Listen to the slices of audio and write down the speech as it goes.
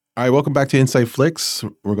All right, welcome back to Inside Flicks.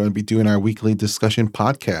 We're going to be doing our weekly discussion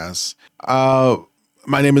podcast.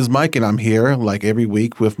 My name is Mike, and I'm here like every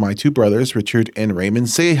week with my two brothers, Richard and Raymond.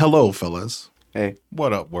 Say hello, fellas. Hey,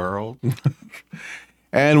 What up, world?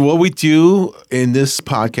 And what we do in this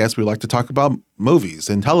podcast, we like to talk about movies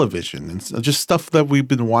and television and just stuff that we've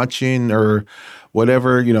been watching or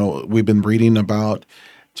whatever, we've been reading about.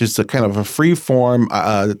 Just a kind of a free form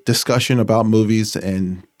discussion about movies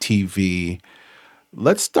and TV.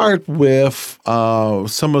 Let's start with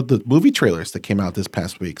some of the movie trailers that came out this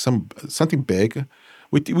past week. Something big.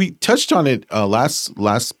 We touched on it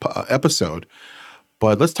last episode,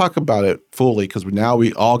 but let's talk about it fully because now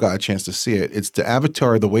we all got a chance to see it. It's the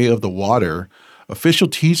Avatar: The Way of the Water official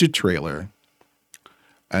teaser trailer,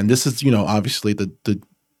 and this is obviously the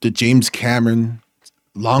James Cameron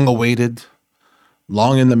long-awaited,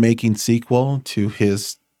 long in the making sequel to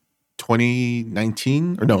his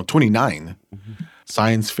 2029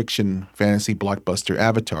 science fiction fantasy blockbuster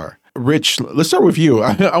Avatar. Rich, let's start with you.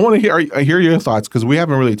 I want to hear your thoughts because we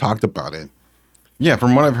haven't really talked about it. Yeah,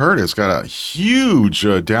 from what I've heard, it's got a huge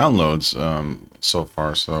downloads so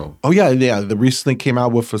far. So, Oh yeah. They recently came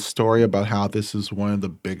out with a story about how this is one of the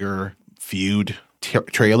bigger viewed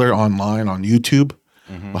trailer online on YouTube.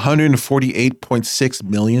 148.6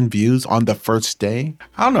 million views on the first day.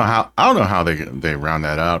 I don't know how they round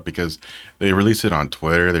that out because they release it on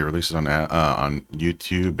Twitter, they release it on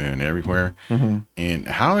YouTube and everywhere. And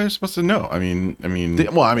how are they supposed to know?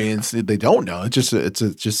 They don't know. It's just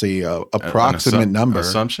a approximate number.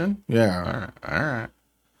 Assumption. Yeah. All right.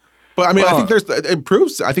 But I think it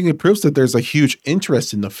proves that there's a huge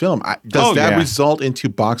interest in the film. Does that result into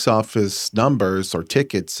box office numbers or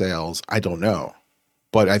ticket sales? I don't know.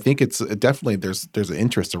 But I think it's definitely there's an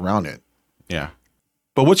interest around it. Yeah.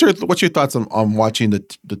 But what's your thoughts on watching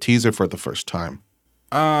the teaser for the first time?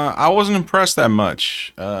 I wasn't impressed that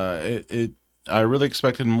much. I really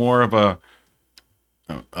expected more of a.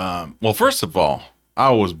 Well, first of all, I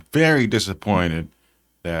was very disappointed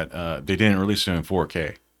that they didn't release it in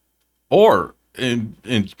 4K, or in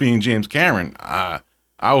being James Cameron. I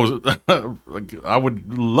was I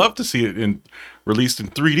would love to see it released in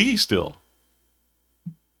 3D still.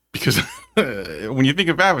 Because when you think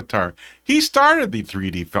of Avatar, he started the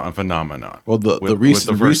 3D phenomenon. Well, the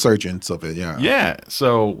resurgence of it, yeah. Yeah.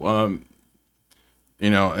 So,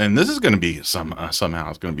 and this is going to be somehow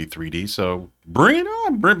it's going to be 3D. So bring it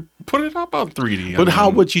on, put it up on 3D. But how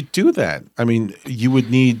would you do that? I mean, you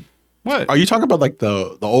would need. What? Are you talking about like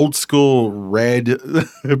the old school red,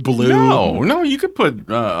 blue? No, you could put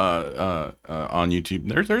on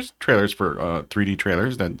YouTube. There's trailers for 3D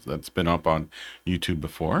trailers that's been up on YouTube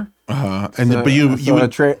before. A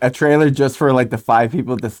trailer just for like the 5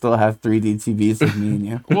 people that still have 3D TVs like me and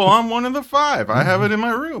you. Well, I'm one of the 5. I have it in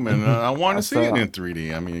my room, and I want to see it in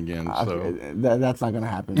 3D. I mean, again, so that's not gonna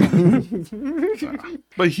happen.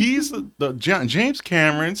 but he's James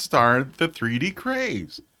Cameron started the 3D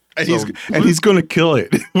craze. And he's going to kill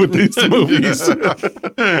it with these movies. Because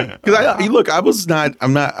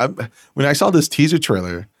when I saw this teaser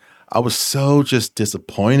trailer, I was so just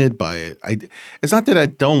disappointed by it. It's not that I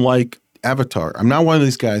don't like Avatar. I'm not one of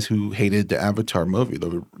these guys who hated the Avatar movie,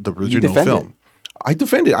 the original film. I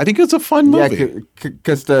defend it. I think it's a fun movie. Yeah,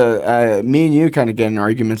 because me and you kind of get in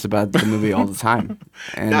arguments about the movie all the time,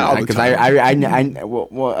 and because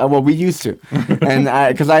we used to, and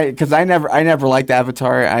because I never liked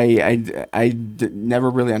Avatar. I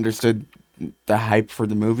never really understood the hype for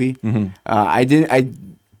the movie. I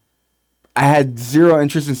had zero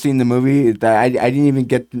interest in seeing the movie. That I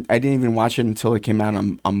didn't even watch it until it came out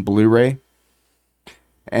on Blu-ray.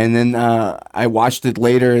 And then I watched it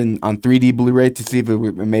later on 3D Blu-ray to see if it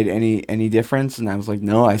made any difference, and I was like,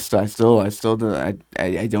 no, I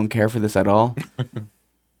don't care for this at all.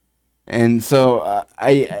 And so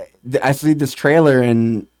I see this trailer,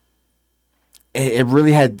 and it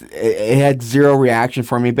really had zero reaction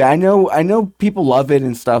for me. But I know people love it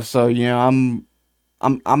and stuff, so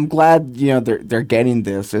I'm glad they're getting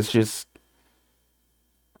this. It's just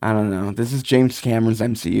I don't know. This is James Cameron's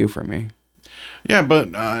MCU for me. Yeah, but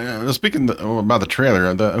speaking about the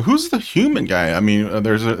trailer, who's the human guy? I mean,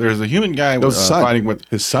 there's a human guy fighting with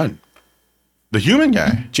his son. The human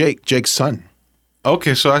guy, Jake's son.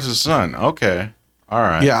 Okay, so that's his son. Okay, all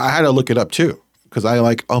right. Yeah, I had to look it up too because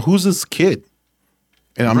who's this kid?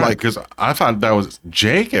 And I'm because I thought that was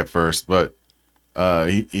Jake at first, but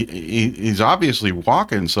he's obviously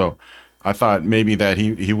walking, so I thought maybe that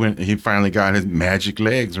he finally got his magic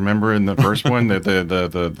legs. Remember in the first one that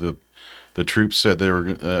the troops said they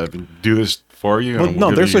were do this for you. Well,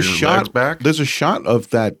 no, there's a shot. There's a shot of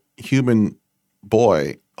that human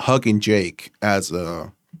boy hugging Jake as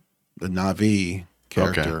the Na'vi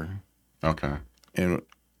character. Okay. And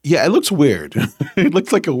yeah, it looks weird. It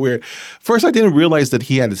looks like a weird. First, I didn't realize that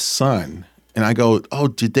he had a son, and I go, "Oh,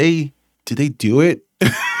 did they do it?"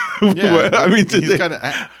 Yeah, I mean,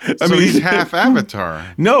 he's half Avatar.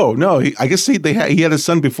 No. I guess he had a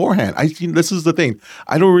son beforehand. This is the thing.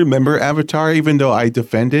 I don't remember Avatar, even though I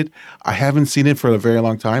defend it. I haven't seen it for a very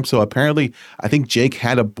long time. So apparently, I think Jake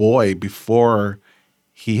had a boy before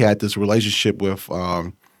he had this relationship with,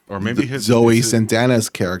 or maybe Zoe Saldana's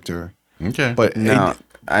character. Okay, but no,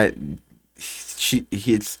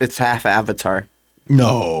 it's half Avatar.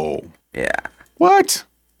 No. Yeah. What?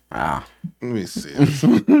 Wow. Let me see.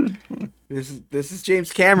 This is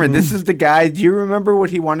James Cameron. This is the guy. Do you remember what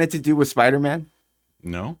he wanted to do with Spider-Man?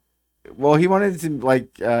 No. Well, he wanted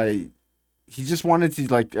to he just wanted to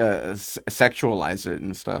sexualize it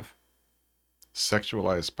and stuff.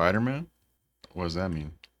 Sexualize Spider-Man? What does that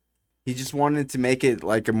mean? He just wanted to make it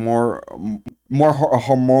like a more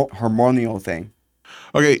harmonial thing.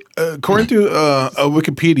 Okay, according to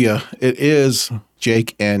Wikipedia, it is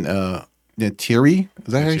Jake and Neytiri.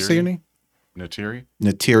 Is that how you say your name? Neytiri?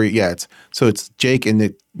 Neytiri, yeah. It's Jake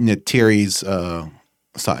and Neytiri's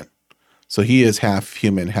son. So he is half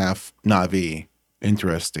human, half Na'vi.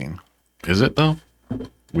 Interesting. Is it though?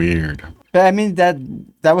 Weird. But I mean that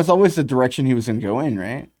was always the direction he was going to go in,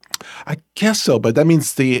 right? I guess so, but that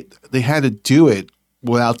means they had to do it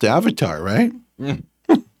without the Avatar, right?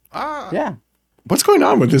 Yeah. What's going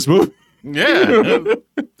on with this movie? Yeah.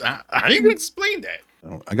 How do you explain that?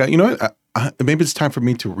 I got, you know what? Maybe it's time for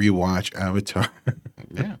me to rewatch Avatar.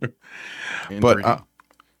 Yeah.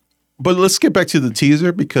 But let's get back to the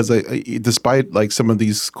teaser, because despite like some of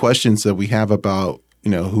these questions that we have about,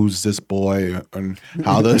 who's this boy and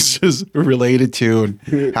how this is related to, and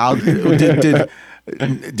how did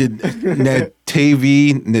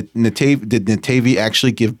Natavi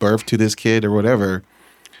actually give birth to this kid or whatever?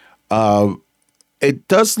 It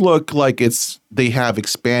does look like they have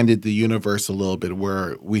expanded the universe a little bit,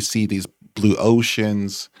 where we see these blue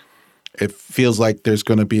oceans. It feels like there's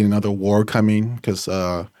going to be another war coming, because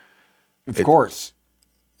of course.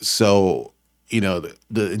 So the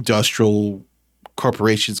industrial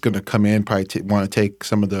corporation is going to come in, probably want to take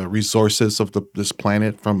some of the resources of this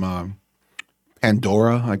planet from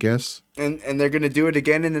Pandora, I guess. And they're going to do it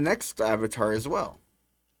again in the next Avatar as well.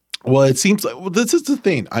 Well, it seems like this is the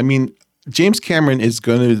thing. I mean, James Cameron is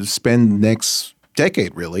going to spend the next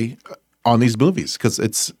decade really on these movies, because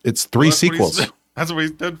it's three sequels. That's what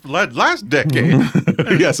he did last decade.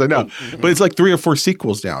 Yes, I know. But it's like 3 or 4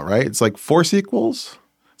 sequels now, right? It's like 4 sequels.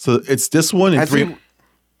 So it's this one and 3.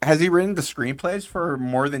 Has he written the screenplays for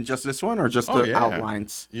more than just this one, or just the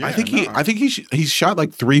outlines? Yeah, I think he's shot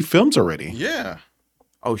like 3 films already. Yeah.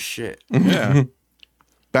 Oh shit. Yeah.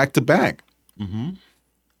 Back to back. Mm-hmm.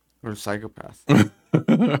 What a psychopath.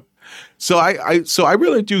 So I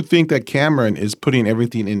really do think that Cameron is putting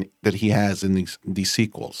everything in that he has in these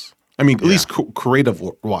sequels. I mean, at least creative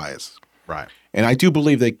wise. Right. And I do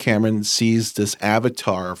believe that Cameron sees this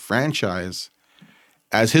Avatar franchise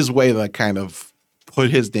as his way to kind of put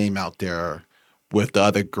his name out there with the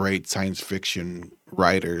other great science fiction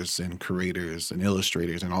writers and creators and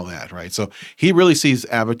illustrators and all that, right? So he really sees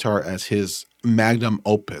Avatar as his magnum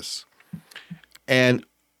opus. And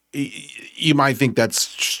you might think that's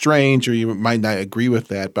strange, or you might not agree with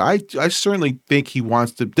that, but I certainly think he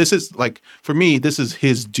wants to. This is like, for me, this is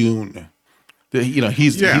his Dune. He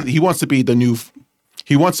wants to be the new.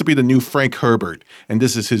 He wants to be the new Frank Herbert, and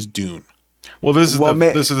this is his Dune. Well, this is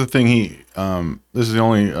the thing this is the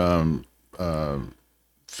only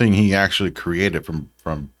thing he actually created from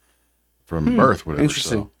birth, whatever.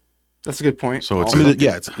 Interesting. So. That's a good point. So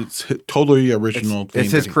it's totally original.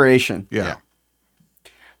 It's his creation. Yeah.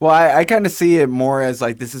 Well, I kind of see it more as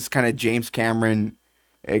like, this is kind of James Cameron,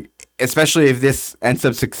 especially if this ends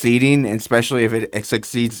up succeeding, and especially if it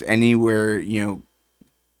succeeds anywhere,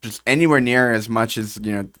 just anywhere near as much as,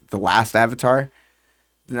 the last Avatar.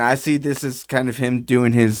 Then I see this as kind of him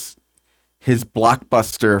doing his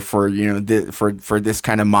blockbuster for this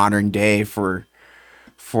kind of modern day, for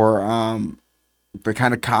the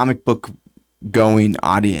kind of comic book going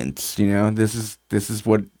audience. This is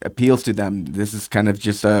what appeals to them. This is kind of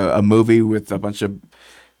just a movie with a bunch of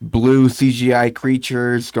blue CGI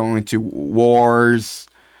creatures going to wars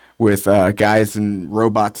with guys in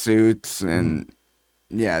robot suits, and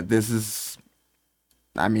this is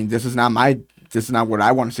not what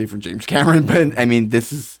I want to see from James Cameron, but I mean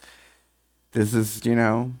this is this is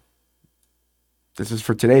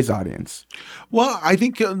for today's audience. Well, I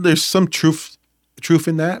think there's some truth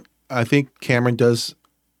in that. I think Cameron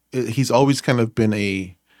he's always kind of been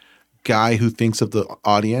a guy who thinks of the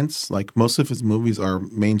audience. Like most of his movies are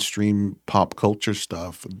mainstream pop culture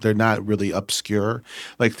stuff. They're not really obscure.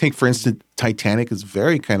 Like think for instance, Titanic is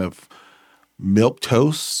very kind of milk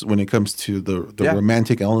toast when it comes to the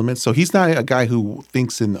romantic elements. So he's not a guy who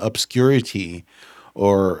thinks in obscurity,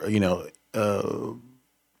 or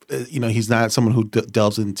he's not someone who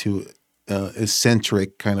delves into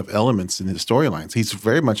eccentric kind of elements in his storylines. He's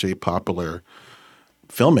very much a popular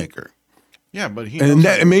filmmaker. Yeah, but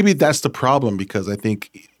and maybe that's the problem, because I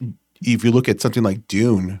think if you look at something like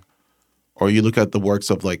Dune, or you look at the works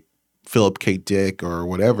of like Philip K. Dick or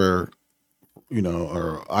whatever,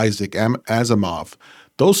 or Isaac Asimov,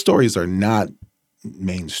 those stories are not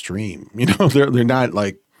mainstream. They're not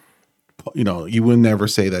like, you would never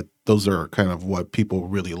say that those are kind of what people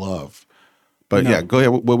really love. But yeah, go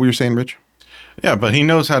ahead. What were you saying, Rich? Yeah, but he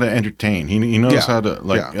knows how to entertain. He knows how to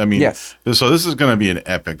I mean, yes. So this is going to be an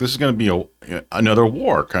epic. This is going to be another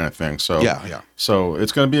war kind of thing. So yeah. So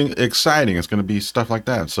it's going to be exciting. It's going to be stuff like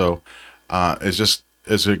that. So is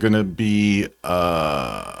it going to be?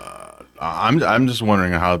 I'm just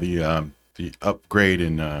wondering how the upgrade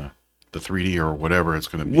in the 3D or whatever it's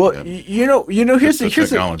going to be. Well, here's the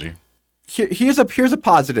technology. Here's a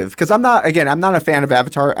positive, because I'm not a fan of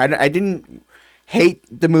Avatar. I didn't hate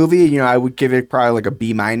the movie. I would give it probably like a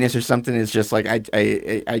B- or something. It's just like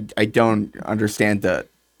I don't understand the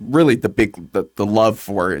love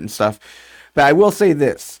for it and stuff. But I will say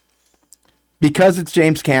this, because it's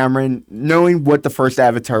James Cameron, knowing what the first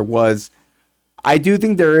Avatar was, I do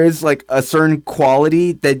think there is like a certain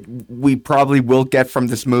quality that we probably will get from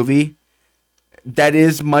this movie that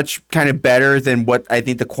is much kind of better than what I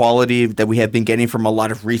think the quality that we have been getting from a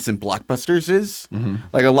lot of recent blockbusters is. Mm-hmm.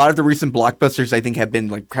 Like a lot of the recent blockbusters, I think, have been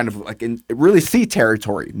like kind of like in really sea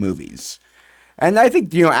territory movies. And I think,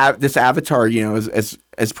 this Avatar, is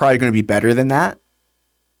probably going to be better than that.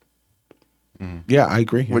 Yeah, I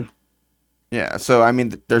agree. Yeah, so I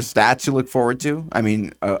mean, there's that to look forward to. I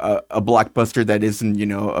mean, a blockbuster that isn't,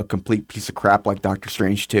 a complete piece of crap like Doctor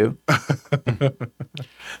Strange 2.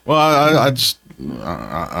 Well, I just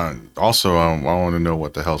also want to know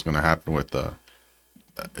what the hell's going to happen with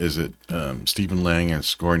is it Stephen Lang and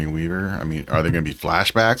Sigourney Weaver? I mean, are they going to be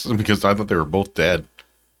flashbacks? Because I thought they were both dead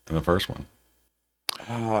in the first one.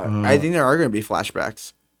 I think there are going to be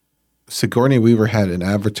flashbacks. Sigourney Weaver had an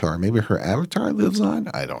avatar. Maybe her avatar lives on.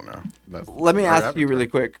 I don't know. Let me ask you really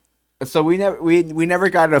quick. So we never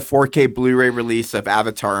got a 4K Blu-ray release of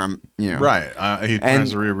Avatar. Right. He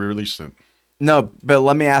plans to re-release it. No, but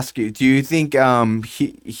let me ask you: do you think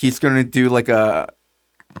he's going to do like a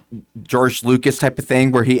George Lucas type of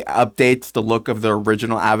thing where he updates the look of the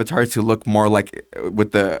original Avatar to look more like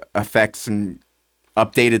with the effects and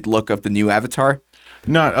updated look of the new Avatar?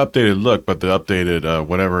 Not updated look, but the updated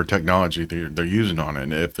whatever technology they're using on it.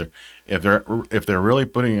 And if they're really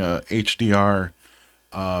putting a HDR,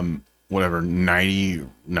 whatever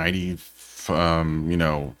 90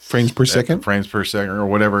 frames per second, or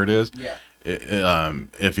whatever it is. Yeah.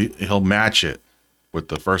 If he'll match it with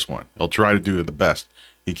the first one, he'll try to do the best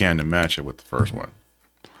he can to match it with the first one.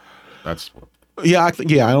 That's what. Yeah, I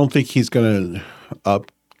don't think he's gonna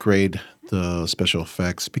upgrade the special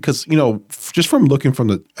effects, because just from looking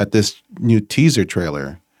at this new teaser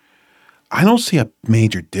trailer, I don't see a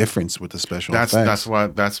major difference with the special effects. That's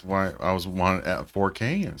why I was wanting at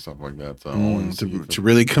 4K and stuff like that. So to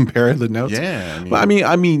really compare the notes. Yeah,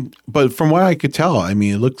 but from what I could tell, it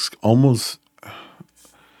looks almost.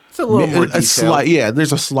 It's a little more detailed.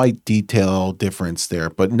 There's a slight detail difference there,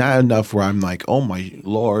 but not enough where I'm like, oh my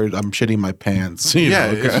Lord, I'm shitting my pants.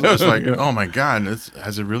 It was like, oh my God,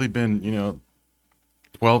 has it really been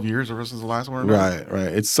 12 years since the last one? Right.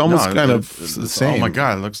 It's almost the same. Oh my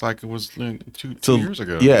God, it looks like it was two years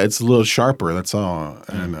ago. Yeah, it's a little sharper. That's all.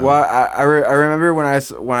 And, well, I remember when I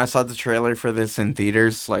saw the trailer for this in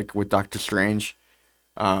theaters, like with Doctor Strange.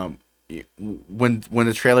 When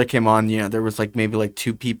the trailer came on, there was like maybe like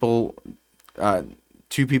two people in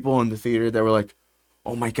the theater that were like,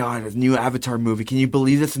 "Oh my God, a new Avatar movie! Can you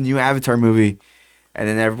believe this? A new Avatar movie?" And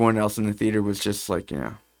then everyone else in the theater was just like,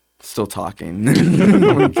 still talking.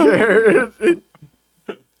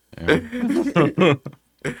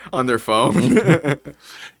 On their phone.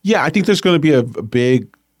 Yeah, I think there's going to be a big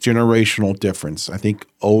generational difference. I think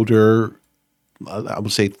I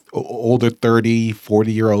would say older 30,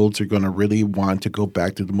 40-year-olds are going to really want to go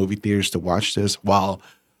back to the movie theaters to watch this, while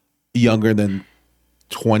younger than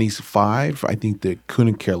 25, I think they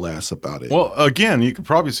couldn't care less about it. Well, again, you could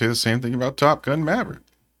probably say the same thing about Top Gun Maverick.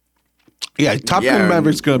 Yeah, Top Gun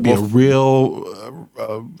Maverick's going to be a real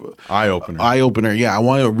eye opener. Eye opener. Yeah, I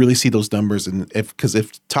want to really see those numbers, and because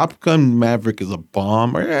if Top Gun Maverick is a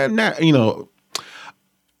bomb, or not,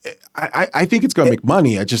 I think it's going to make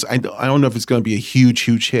money. I don't know if it's going to be a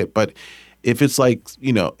huge hit, but if it's like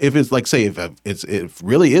if it's like say if it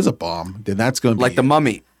really is a bomb, then that's going to be like The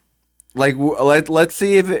Mummy. Like let's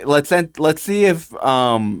see if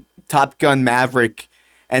Top Gun Maverick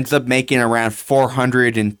ends up making around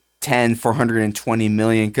 420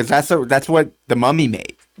 million, because that's what The Mummy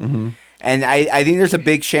made. Mm-hmm. And I think there's a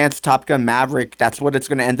big chance Top Gun Maverick, that's what it's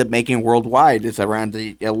going to end up making worldwide, is around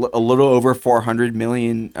a little over $400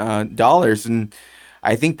 million. And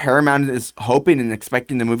I think Paramount is hoping and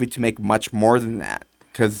expecting the movie to make much more than that,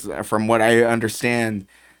 because from what I understand,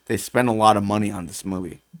 they spent a lot of money on this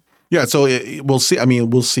movie. Yeah, so we'll see. I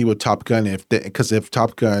mean, we'll see with Top Gun because if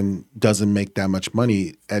Top Gun doesn't make that much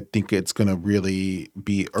money, I think it's going to really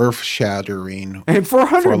be earth shattering. And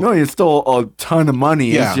 $400 million is still a ton of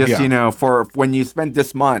money. Yeah, it's just for when you spend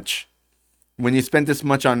this much, on a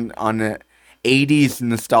 80s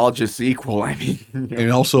nostalgia sequel. I mean, and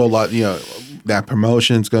also a lot. That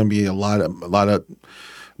promotion is going to be a lot of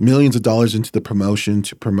millions of dollars into the promotion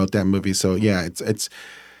to promote that movie. So yeah, it's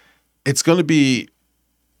going to be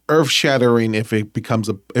earth-shattering if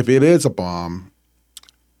it is a bomb.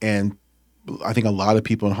 And I think a lot of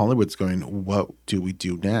people in Hollywood's going, what do we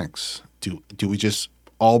do next? Do we just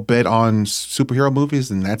all bet on superhero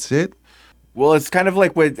movies and that's it? Well, it's kind of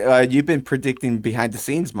like what you've been predicting behind the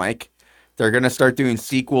scenes, Mike. They're going to start doing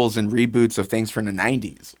sequels and reboots of things from the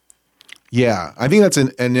 90s. Yeah, I think that's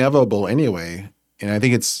inevitable anyway. And I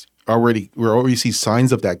think we already see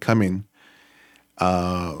signs of that coming.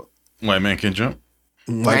 White Man Can Jump.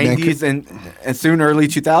 90s and soon early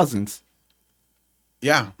 2000s.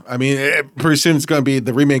 Yeah, I mean, pretty soon it's going to be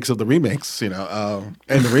the remakes of the remakes, and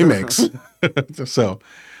the remakes. So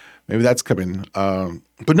maybe that's coming.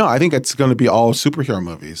 But no, I think it's going to be all superhero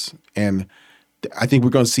movies, and I think we're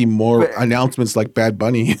going to see more announcements like Bad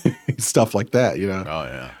Bunny, stuff like that. Oh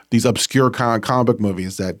yeah, these obscure comic book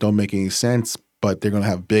movies that don't make any sense, but they're going to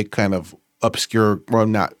have big kind of obscure. Well,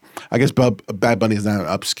 not. I guess Bad Bunny is not an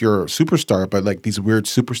obscure superstar, but like these weird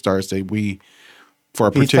superstars that he's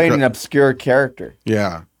playing an obscure character.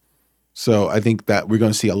 Yeah. So I think that we're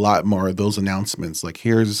going to see a lot more of those announcements. Like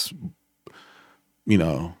here's,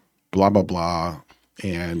 blah, blah, blah.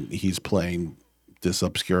 And he's playing this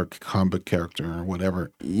obscure comic character or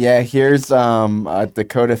whatever. Yeah. Here's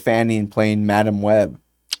Dakota Fanning playing Madam Web.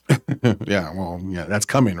 Yeah. Well, yeah, that's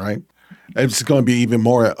coming, right? It's going to be even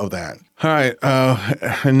more of that. All right.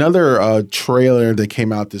 Another trailer that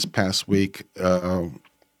came out this past week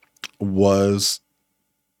was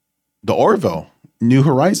The Orville, New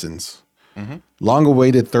Horizons. Mm-hmm.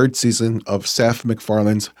 Long-awaited third season of Seth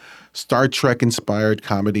MacFarlane's Star Trek-inspired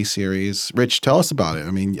comedy series. Rich, tell us about it.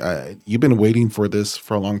 I mean, you've been waiting for this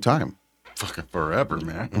for a long time. Fucking forever,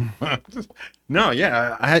 man. No,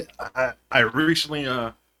 yeah. I recently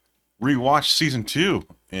rewatched season 2,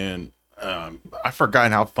 and I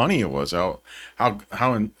forgot how funny it was, how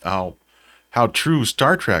true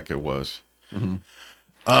Star Trek it was. Mm-hmm.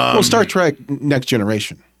 Well, Star Trek Next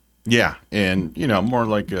Generation. Yeah, and more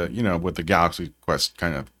like with the Galaxy Quest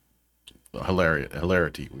kind of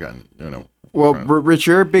hilarity. We got Well, Rich,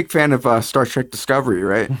 you're a big fan of Star Trek Discovery,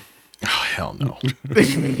 right? Oh hell no.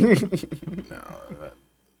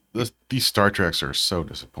 No, these Star Treks are so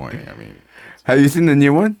disappointing. I mean, have you seen the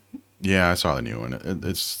new one? Yeah, I saw the new one.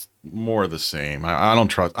 It's more of the same. I don't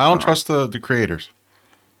trust the creators.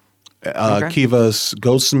 Okay. Kiva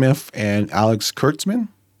Goldsmith and Alex Kurtzman,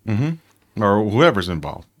 or whoever's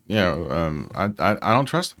involved. Yeah, I don't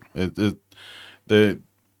trust them.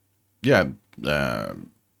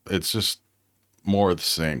 It's just more of the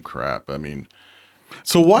same crap. I mean,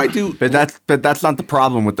 so why do? But that's not the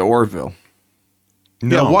problem with the Orville.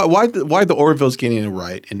 No, yeah, why the Orville's getting it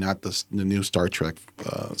right and not the new Star Trek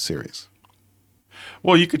series?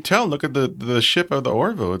 Well, you could tell. Look at the ship of the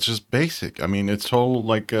Orville. It's just basic. I mean, it's total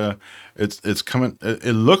like it's coming.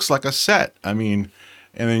 It looks like a set. I mean,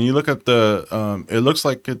 and then you look at the. It looks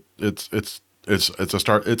like it's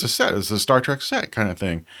a set. It's a Star Trek set kind of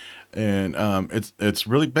thing, and it's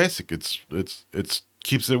really basic. It's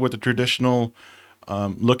keeps it with the traditional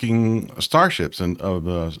looking starships and of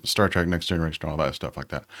the Star Trek Next Generation, all that stuff like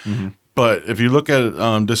that. Mm-hmm. But if you look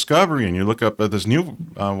at Discovery and you look up at this new,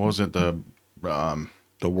 what was it, the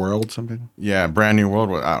World something? Yeah, Brand New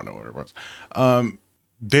World. I don't know what it was.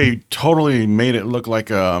 They totally made it look like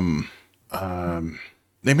they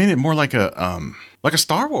made it more like a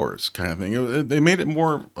Star Wars kind of thing. They made it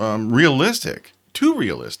more realistic, too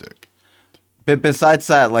realistic. But besides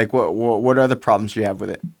that, like, what other problems do you have with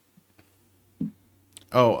it?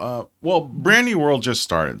 Well, Brand New World just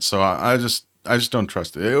started, so I just don't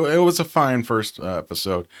trust it. It was a fine first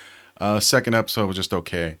episode. Second episode was just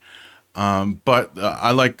okay. But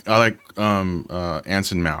I like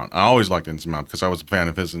Anson Mount. I always liked Anson Mount because I was a fan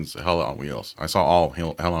of his in Hell on Wheels. I saw all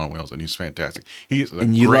Hell on Wheels, and he's fantastic.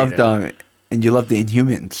 And you loved the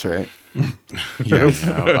Inhumans, right? Yeah,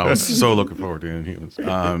 I was so looking forward to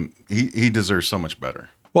Inhumans. He deserves so much better.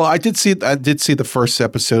 Well, I did see the first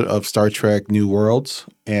episode of Star Trek New Worlds,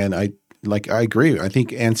 and I agree. I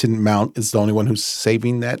think Anson Mount is the only one who's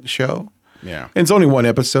saving that show. Yeah, and it's only one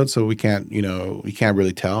episode, so we can't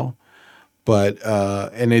really tell. But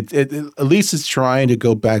and it at least it's trying to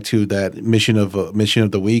go back to that mission of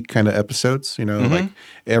the week kind of episodes. Like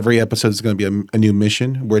every episode is going to be a new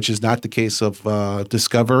mission, which is not the case of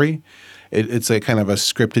Discovery. It's a kind of a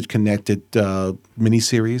scripted, connected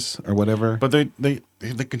miniseries or whatever. But they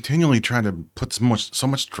continually try to put so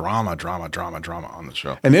much drama on the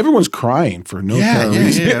show, and everyone's crying for no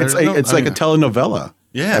reason. Yeah. It's like a telenovela.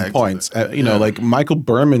 Yeah, at points. Like Michael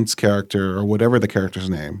Berman's character or whatever the character's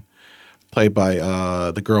name, played by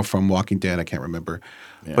the girl from Walking Dead. I can't remember,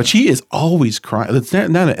 but she is always crying. It's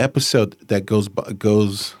not an episode that goes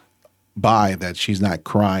by that she's not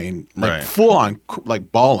crying, like full on, like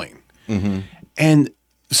bawling. Mm-hmm. And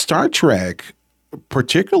Star Trek,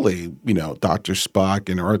 particularly, Dr. Spock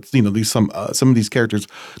and these some of these characters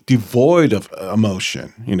devoid of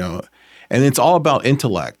emotion, and it's all about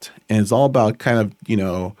intellect, and it's all about kind of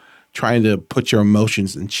trying to put your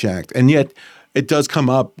emotions in check, and yet it does come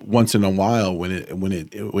up once in a while when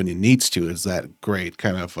it needs to. Is that great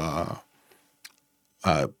kind of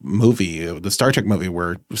movie, the Star Trek movie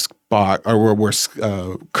where Spock or where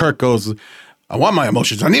Kirk goes, I want my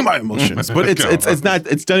emotions. I need my emotions. But it's not.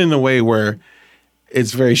 It's done in a way where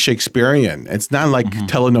it's very Shakespearean. It's not like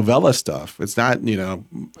telenovela stuff. It's not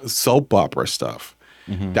soap opera stuff.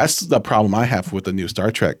 Mm-hmm. That's the problem I have with the new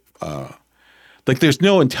Star Trek. Like there's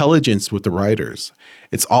no intelligence with the writers.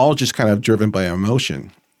 It's all just kind of driven by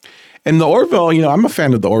emotion. And the Orville, I'm a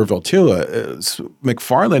fan of the Orville too.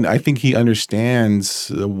 McFarlane, I think he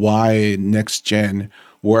understands why Next Gen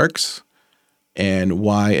works. And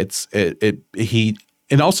why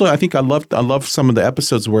and also I think I love some of the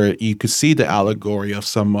episodes where you could see the allegory of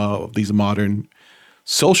some of these modern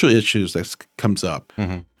social issues that comes up.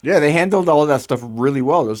 Mm-hmm. Yeah, they handled all of that stuff really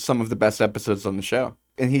well. Those are some of the best episodes on the show,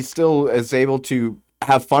 and he still is able to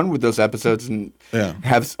have fun with those episodes and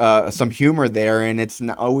have some humor there. And it's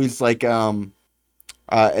not always like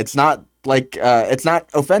it's not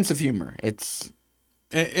offensive humor. It's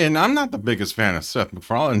And I'm not the biggest fan of Seth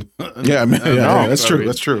MacFarlane. That's true.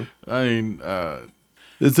 That's true. I mean,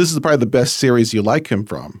 this is probably the best series you like him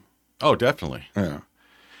from. Oh, definitely.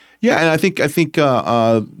 Yeah, and I think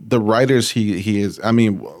the writers he is. I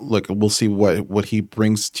mean, look, we'll see what he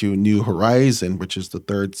brings to New Horizon, which is the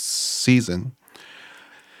third season.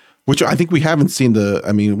 Which I think we haven't seen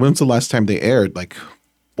when's the last time they aired? Like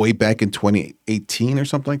way back in 2018 or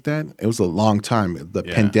something like that. It was a long time. The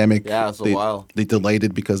pandemic. Yeah, it was a while. They delayed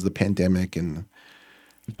it because of the pandemic and.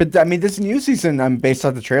 But I mean, this new season, based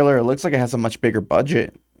off the trailer, it looks like it has a much bigger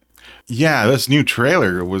budget. Yeah, this new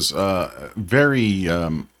trailer was very.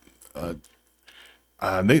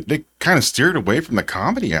 They kind of steered away from the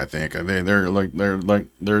comedy. I think they're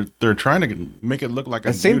trying to make it look like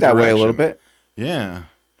it seemed that way a little bit. Yeah.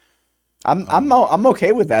 I'm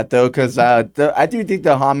okay with that though, because I do think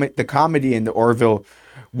the comedy in the Orville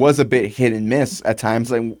was a bit hit and miss at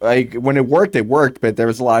times. Like when it worked, but there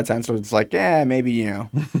was a lot of times where it's like, maybe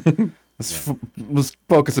let's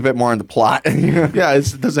focus a bit more on the plot. Yeah,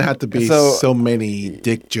 it doesn't have to be so many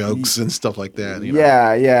dick jokes and stuff like that.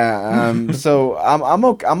 Yeah. So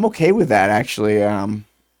I'm okay with that actually.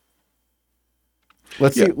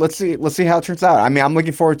 Let's see how it turns out. I mean, I'm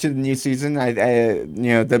looking forward to the new season.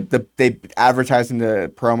 They advertised in the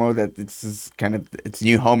promo that this is kind of its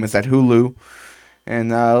new home is at Hulu,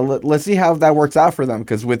 and let's see how that works out for them.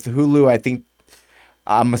 Because with Hulu,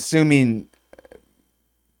 I'm assuming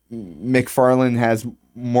McFarlane has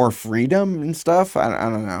more freedom and stuff. I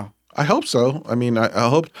don't know. I hope so. I mean, I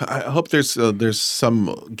hope there's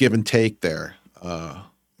some give and take there.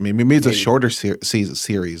 Maybe it's a shorter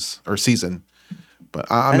series or season. But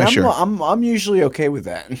I'm not sure. I'm usually okay with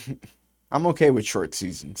that. I'm okay with short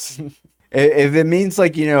seasons. If it means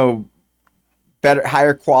better,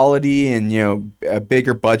 higher quality and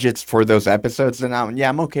bigger budgets for those episodes, then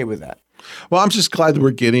I'm okay with that. Well, I'm just glad that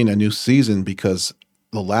we're getting a new season because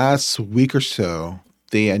the last week or so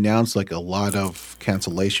they announced like a lot of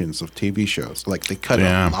cancellations of TV shows. Like they cut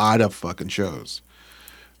a lot of fucking shows.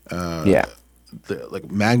 like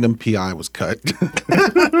Magnum PI was cut.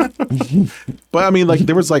 But I mean, like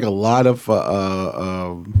there was like a lot of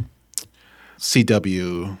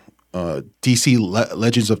CW, DC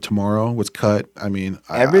Legends of Tomorrow was cut. I mean,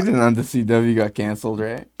 Everything on the CW got canceled,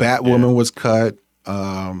 right? Batwoman was cut.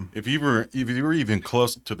 If you were even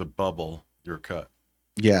close to the bubble, you're cut.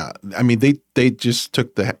 Yeah, I mean they just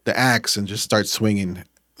took the axe and just start swinging,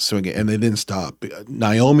 and they didn't stop.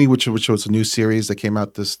 Naomi, which was a new series that came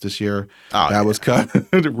out this year, that was cut.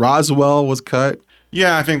 Roswell was cut.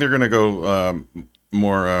 Yeah, I think they're gonna go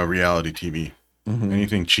more reality TV.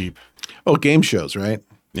 Anything cheap. Oh, game shows, right?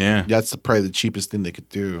 Yeah, That's probably the cheapest thing they could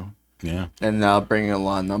do. yeah, And now bringing a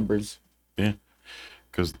lot of numbers. yeah.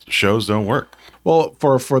 Because shows don't work. Well,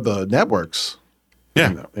 for the networks.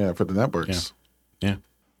 Yeah, Yeah, for the networks. yeah.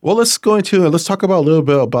 Well, let's talk about a little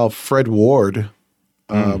bit about Fred Ward.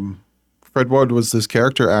 Fred Ward was this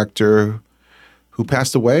character actor who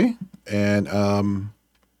passed away, and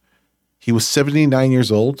he was 79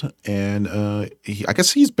 years old, and I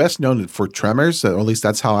guess he's best known for Tremors, or at least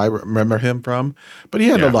that's how I remember him from. But he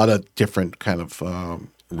had a lot of different kind of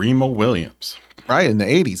Remo Williams. right in the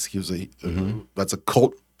 80s. He was that's a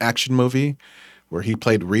cult action movie where he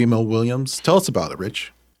played Remo Williams. Tell us about it,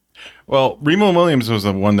 Rich. Well, Remo Williams was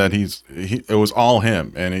the one that it was all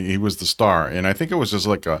him, and he was the star. And I think it was just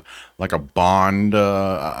like a Bond.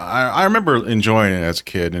 I remember enjoying it as a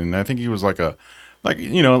kid, and I think he was like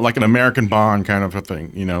an American Bond kind of a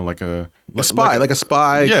thing. Like a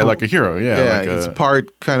spy. Yeah, like a hero. Yeah, it's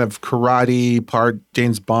part kind of karate, part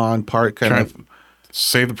James Bond, part kind of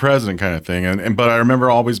save the president kind of thing. But I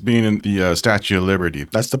remember always being in the Statue of Liberty.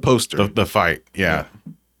 That's the poster. The fight, the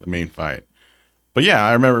main fight. But yeah,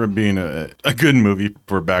 I remember it being a good movie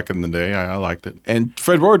for back in the day. I liked it. And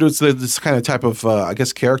Fred Ward was this kind of type of, I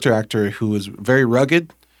guess, character actor who was very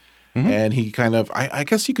rugged. And he kind of, I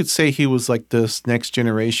guess you could say he was like this next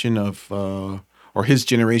generation of, or his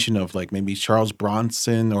generation of like maybe Charles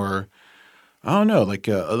Bronson, or I don't know, like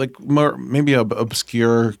more maybe a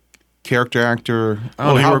obscure character actor.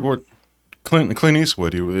 He worked with Clint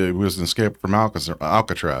Eastwood. He was in Escape from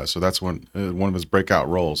Alcatraz, so that's one of his breakout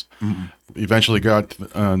roles. Eventually got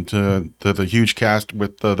to the huge cast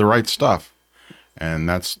with The Right Stuff, and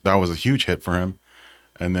that was a huge hit for him.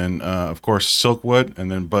 And then, of course,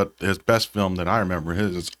 Silkwood, but his best film that I remember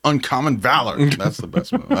is Uncommon Valor. That's the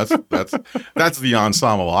best one. That's the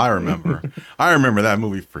ensemble I remember. I remember that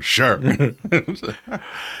movie for sure.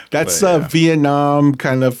 That's Vietnam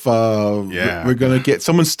kind of. We're gonna get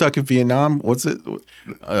someone stuck in Vietnam. What's it?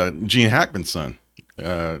 Gene Hackman's son.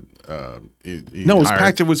 It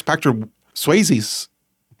was Patrick Swayze's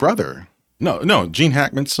brother. No, Gene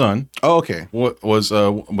Hackman's son. Oh, okay. Was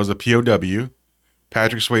a POW.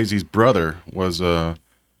 Patrick Swayze's brother was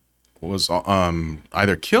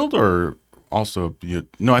either killed or also I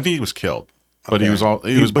think he was killed, but he was part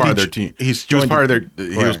of their team. He was part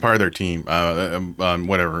of their team.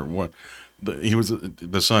 Whatever. He was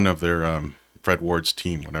the son of their Fred Ward's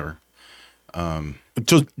team. Whatever.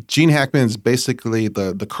 So Gene Hackman is basically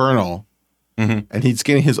the colonel, and he's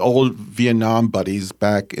getting his old Vietnam buddies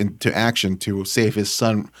back into action to save his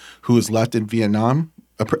son, who is left in Vietnam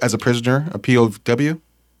as a prisoner, a POW.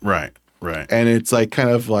 Right. And it's like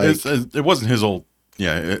kind of like it wasn't his old.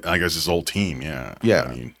 Yeah, I guess his old team. Yeah. Yeah.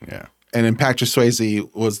 I mean, yeah. And then Patrick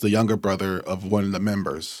Swayze was the younger brother of one of the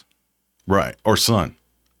members. Right. Or son.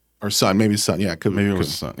 Or son. Maybe son. Yeah. Maybe it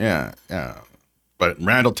was son. Yeah. But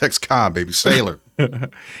Randall Tex Cobb, baby, Sailor.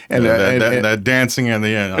 and that dancing in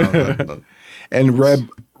the end. And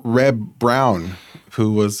Reb Brown,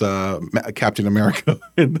 who was Captain America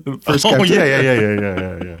in the first Captain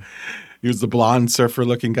America. Yeah. He was the blonde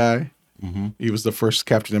surfer-looking guy. He was the first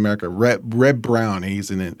Captain America. Reb Brown, he's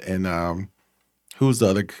in it. And who's the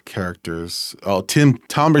other characters? Oh, Tim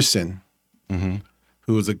Thomerson,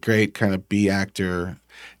 who was a great kind of B actor.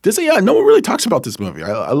 No one really talks about this movie.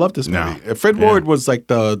 I love this movie. No. Fred Ward was like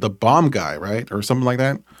the bomb guy, right? Or something like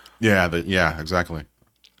that? Yeah, exactly.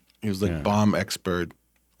 He was like bomb expert.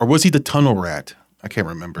 Or was he the tunnel rat? I can't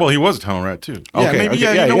remember. Well, he was a tunnel rat too. Okay,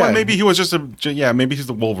 what? Maybe he was just maybe he's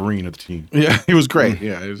the Wolverine of the team. Yeah, he was great.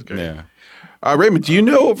 Yeah, he was great. Yeah. Raymond, do you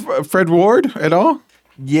know Fred Ward at all?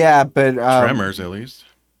 Yeah, but Tremors at least.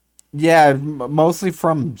 Yeah, mostly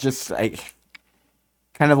from just like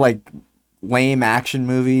kind of like lame action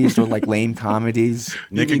movies or like lame comedies.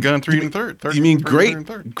 Naked Gun 3 and 3rd. You mean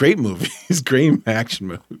great movies, great action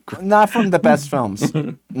movies. Not from the best films.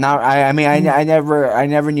 I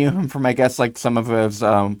never knew him from, I guess, like some of his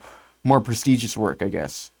more prestigious work, I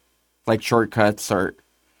guess, like Shortcuts or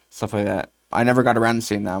stuff like that. I never got around to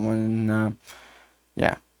seeing that one.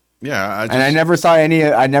 Yeah. Yeah, and I never saw any.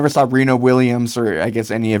 I never saw Reno Williams or I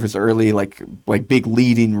guess any of his early like big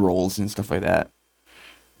leading roles and stuff like that.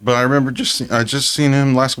 But I remember I just seen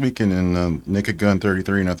him last weekend in Naked Gun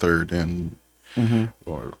 33 1/3, and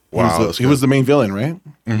wow, he was the main villain, right?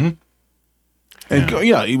 Mm-hmm. And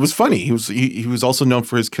yeah, he was funny. He was also known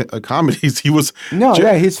for his comedies. He's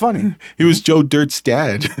funny. He was Joe Dirt's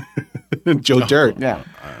dad, Joe Dirt. Yeah.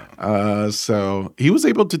 So he was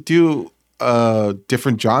able to do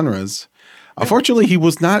different genres. Unfortunately, he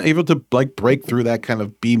was not able to like break through that kind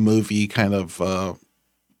of B movie kind of I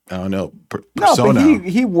don't know persona. No,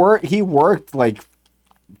 but he worked like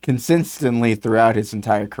consistently throughout his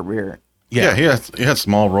entire career. Yeah, he had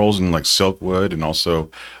small roles in like Silkwood, and also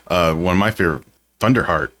one of my favorite,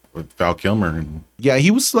 Thunderheart, with Val Kilmer. And yeah,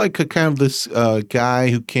 he was like a kind of this guy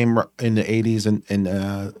who came in the 80s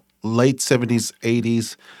and late 70s,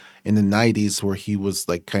 80s, in the 90s, where he was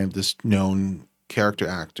like kind of this known character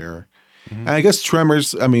actor. And I guess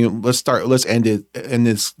Tremors, I mean, let's end it in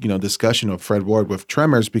this, discussion of Fred Ward with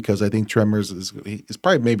Tremors, because I think Tremors is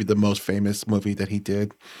probably maybe the most famous movie that he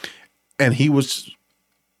did. And he was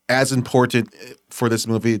as important for this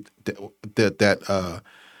movie that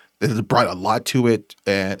brought a lot to it.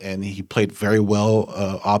 And he played very well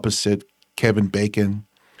opposite Kevin Bacon.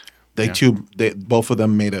 Both of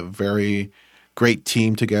them made a very great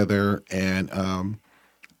team together. And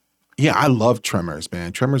yeah, I love Tremors,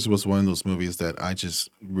 man. Tremors was one of those movies that I just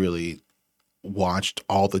really watched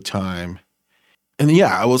all the time. And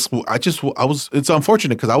yeah, it's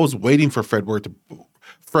unfortunate because I was waiting for Fred Ward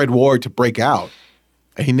to break out.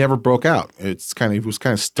 And he never broke out. He was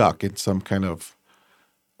kind of stuck in some kind of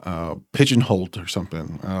pigeonholed or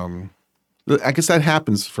something. I guess that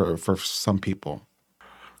happens for some people.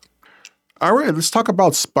 All right, let's talk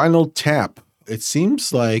about Spinal Tap. It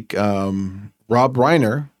seems like Rob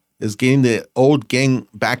Reiner is getting the old gang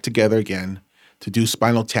back together again to do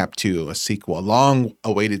Spinal Tap 2, a sequel, a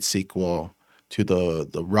long-awaited sequel to the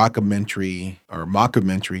rockumentary or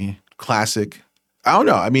mockumentary classic. I don't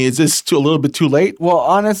know. I mean, is this a little bit too late? Well,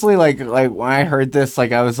 honestly, like when I heard this,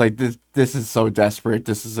 like I was like, this is so desperate.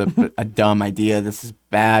 This is a dumb idea. This is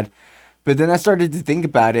bad. But then I started to think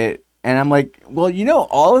about it, and I'm like, well,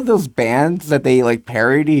 all of those bands that they like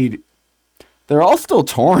parodied, they're all still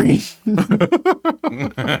touring.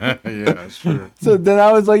 Yeah, sure. So then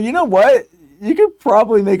I was like, you know what? You could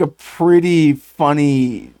probably make a pretty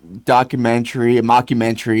funny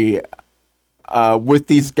mockumentary with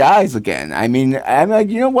these guys again. I mean, I'm like,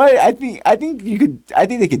 you know what? I think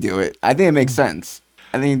they could do it. I think it makes sense.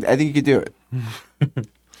 I think you could do it.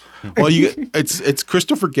 Well, it's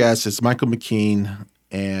Christopher Guest, it's Michael McKean,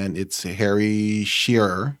 and it's Harry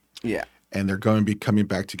Shearer. Yeah. And they're going to be coming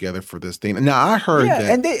back together for this thing. Now I heard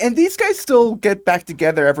that, and these guys still get back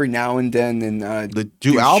together every now and then, and they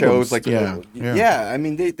do albums. Shows like yeah. I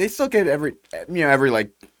mean, they still get every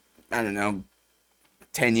like, I don't know,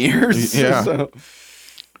 10 years. Yeah. So.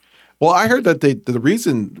 Well, I heard that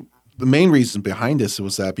the main reason behind this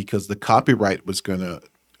was that because the copyright was going to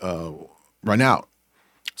run out,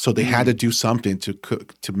 so they had to do something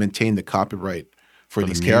to maintain the copyright for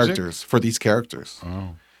these characters.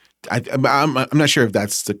 Oh. I'm not sure if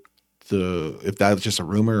that's if that's just a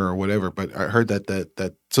rumor or whatever, but I heard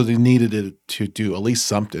that so they needed it to do at least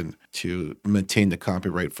something to maintain the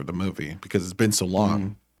copyright for the movie because it's been so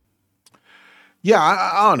long. Yeah,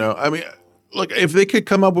 I don't know. I mean, look, if they could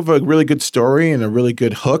come up with a really good story and a really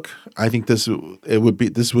good hook, I think this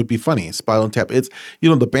would be funny. Spinal Tap. It's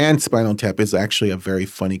the band Spinal Tap is actually a very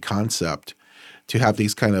funny concept. To have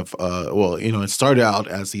these kind of, it started out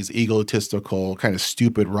as these egotistical, kind of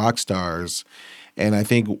stupid rock stars. And I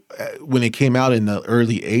think when it came out in the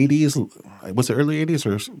early 80s, was it early 80s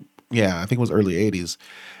or? Yeah, I think it was early 80s.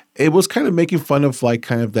 It was kind of making fun of like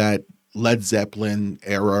kind of that Led Zeppelin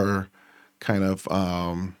era kind of,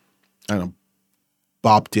 I don't know,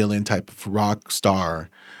 Bob Dylan type of rock star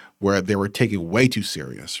where they were taken way too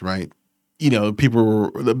serious, right? People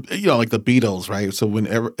were, like the Beatles, right? So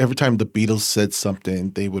every time the Beatles said something,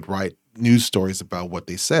 they would write news stories about what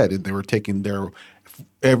they said, and they were taking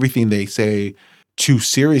everything they say too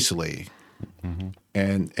seriously,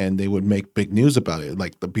 and they would make big news about it.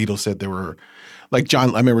 Like the Beatles said they were, like I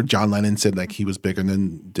remember John Lennon said like he was bigger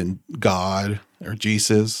than God or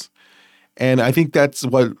Jesus. And I think that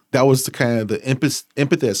was the kind of the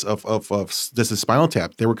impetus of this is Spinal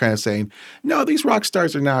Tap. They were kind of saying, no, these rock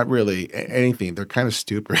stars are not really anything. They're kind of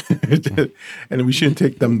stupid, and we shouldn't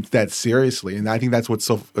take them that seriously. And I think that's what's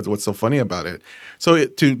so funny about it. So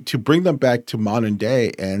to bring them back to modern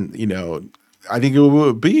day, and I think it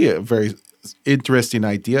would be a very interesting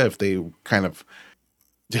idea if they kind of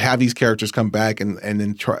to have these characters come back and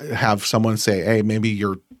then have someone say, "Hey, maybe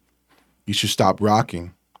you should stop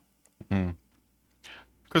rocking."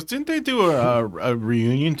 Because didn't they do a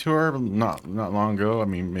reunion tour not long ago? I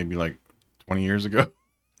mean, maybe like 20 years ago.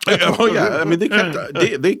 Oh yeah, I mean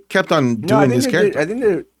they kept on doing this character.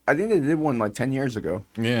 I think they did one like 10 years ago.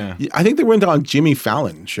 Yeah. I think they went on Jimmy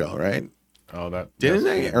Fallon show, right? Oh, that Didn't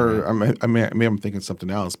they? Or maybe I'm thinking something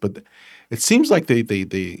else. But it seems like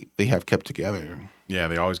they have kept together. Yeah,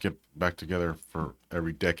 they always get back together for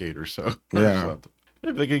every decade or so. Yeah. So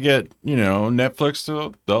if they could get, Netflix,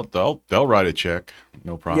 they'll write a check,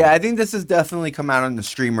 no problem. Yeah, I think this has definitely come out on the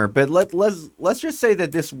streamer. But let's just say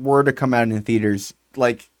that this were to come out in theaters.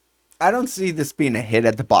 Like, I don't see this being a hit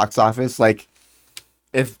at the box office. Like,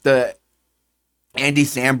 if the Andy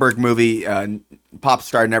Samberg movie, Pop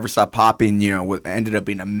Star Never Stop Popping, ended up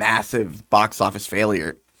being a massive box office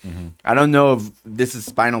failure. Mm-hmm. I don't know if this is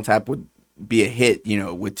Spinal Tap would be a hit,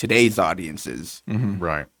 with today's audiences. Mm-hmm.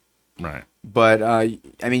 Right. But, I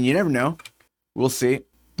mean, you never know. We'll see.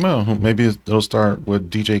 Well, maybe it'll start with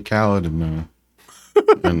DJ Khaled and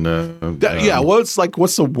yeah. What's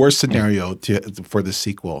the worst scenario for the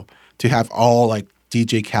sequel? To have all like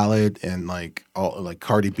DJ Khaled and like all like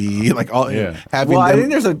Cardi B, like all having. Well, I think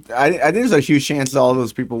there's a huge chance that all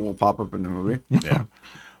those people will pop up in the movie. Yeah.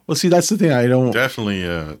 Well, see, that's the thing. I don't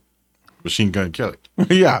definitely Machine Gun Kelly.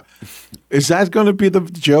 Yeah, is that going to be the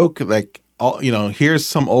joke? Like, here's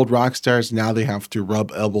some old rock stars. Now they have to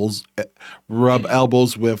rub elbows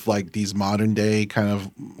with like these modern day kind of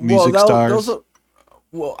music stars.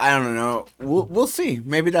 Well, I don't know. We'll see.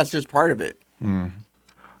 Maybe that's just part of it.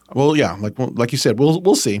 Well, yeah, like you said,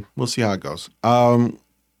 we'll see. We'll see how it goes.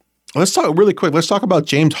 Let's talk really quick. Let's talk about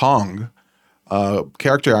James Hong,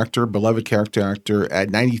 character actor, beloved character actor. At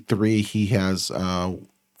 93, he has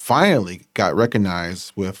finally got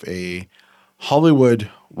recognized with a Hollywood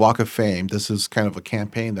Walk of Fame. This is kind of a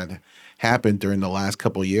campaign that happened during the last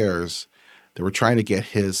couple of years. They were trying to get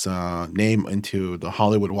his name into the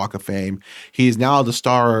Hollywood Walk of Fame. He's now the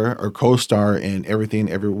star or co-star in Everything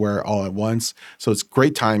Everywhere All at Once. So it's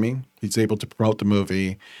great timing. He's able to promote the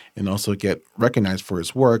movie and also get recognized for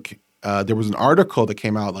his work. There was an article that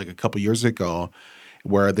came out like a couple years ago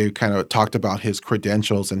where they kind of talked about his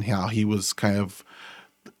credentials and how he was kind of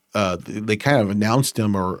they kind of announced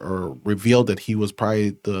him or revealed that he was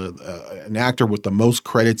probably an actor with the most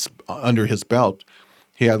credits under his belt.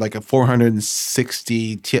 He had like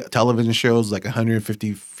 460 television shows, like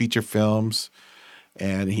 150 feature films,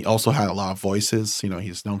 and he also had a lot of voices.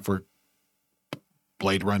 He's known for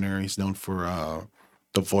Blade Runner. He's known for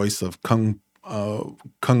the voice of Kung Fu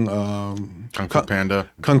Panda.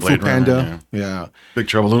 Kung Fu Blade Panda. Runner, Yeah. Big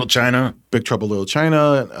Trouble Little China. Big Trouble Little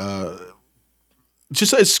China.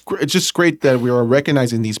 It's just great that we are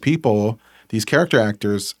recognizing these people, these character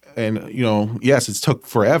actors. And yes, it's took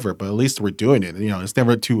forever, but at least we're doing it. It's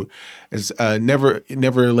never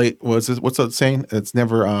late. What's that saying? It's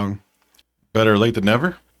never better late than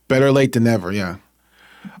never. Better late than never. Yeah.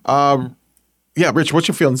 Yeah, Rich, what's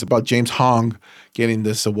your feelings about James Hong getting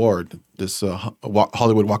this award, this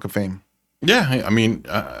Hollywood Walk of Fame? Yeah, I mean,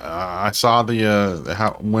 I saw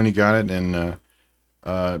when he got it, and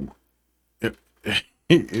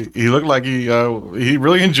he looked like he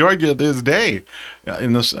really enjoyed his day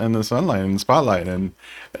in the sunlight, in the spotlight, and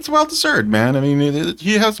it's well deserved, man. I mean,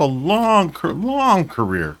 he has a long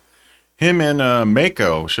career. Him and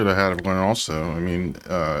Mako should have had one also. I mean,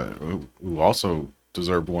 who also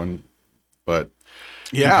deserved one, but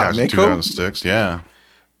yeah, Mako 2006, yeah.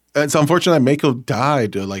 It's unfortunate that Mako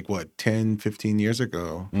died 10, 15 years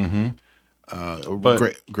ago. Mm-hmm.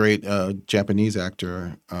 Great Japanese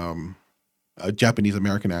actor. A Japanese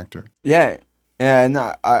American actor. Yeah, and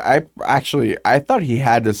I thought he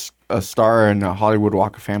had a star in the Hollywood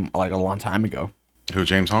Walk of Fame like a long time ago. Who,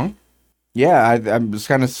 James Hong? Yeah, I'm just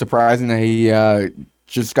kind of surprising that he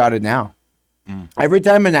just got it now. Every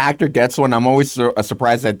time an actor gets one, I'm always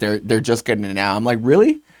surprised that they're just getting it now. I'm like,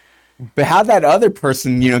 really? But how'd that other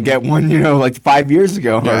person, get one, like 5 years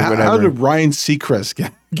ago or whatever? How did Ryan Seacrest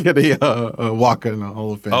get a walk in the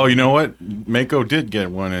Hall of Fame? Oh, you know what? Mako did get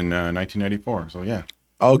one in 1994. So yeah.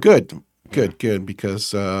 Oh, good,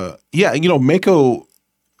 because Mako,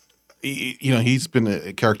 he's been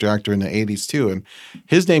a character actor in the 80s too, and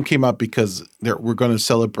his name came up because we're going to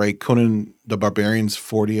celebrate Conan the Barbarian's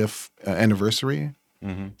 40th anniversary,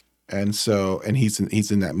 and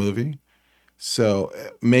he's in that movie. So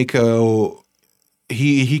Mako,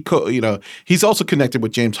 he's also connected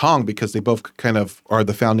with James Hong because they both kind of are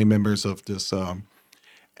the founding members of this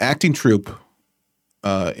acting troupe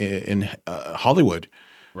in Hollywood,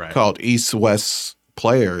 right, called East West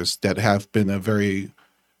Players, that have been a very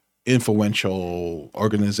influential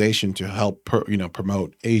organization to help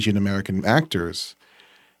promote Asian American actors.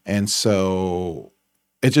 And so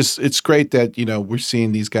it's great that we're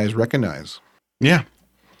seeing these guys recognized. Yeah.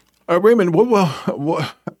 Raymond,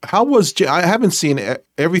 how was I haven't seen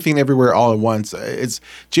Everything Everywhere All at Once. Is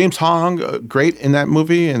James Hong great in that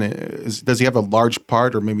movie? And does he have a large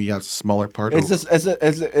part, or maybe he has a smaller part? It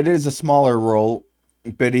is a smaller role,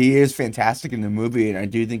 but he is fantastic in the movie, and I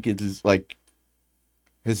do think it is like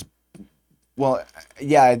his. Well,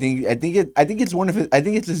 yeah, I think it's one of his. I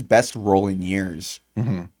think it's his best role in years.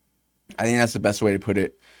 Mm-hmm. I think that's the best way to put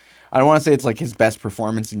it. I don't want to say it's like his best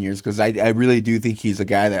performance in years, because I really do think he's a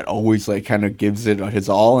guy that always like kind of gives it his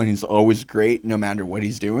all, and he's always great no matter what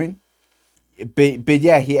he's doing. But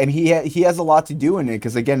yeah, he has a lot to do in it,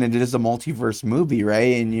 because again, it is a multiverse movie,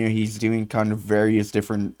 right? And he's doing kind of various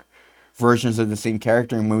different versions of the same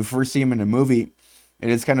character. And when we first see him in the movie, it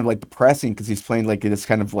is kind of like depressing, because he's playing like this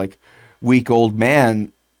kind of like weak old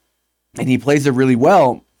man, and he plays it really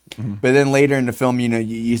well. Mm-hmm. But then later in the film,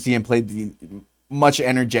 you see him play the much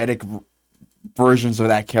energetic versions of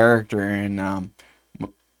that character, and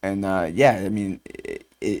yeah, I mean,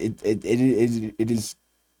 it is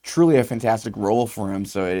truly a fantastic role for him.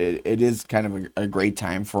 So it is kind of a great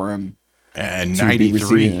time for him. And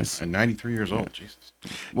 93 years old. Jesus.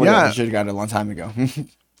 Well, yeah, I should have got it a long time ago.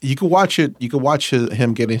 You can watch it. You can watch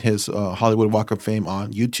him getting his Hollywood Walk of Fame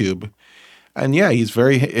on YouTube, and yeah, he's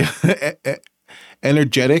very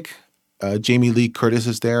energetic. Jamie Lee Curtis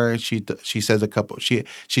is there. She says a couple. She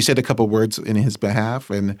said a couple words in his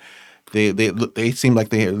behalf, and they seem like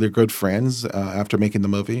they're good friends after making the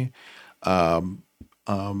movie. Yeah,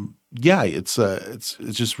 it's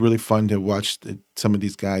just really fun to watch some of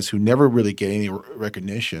these guys who never really get any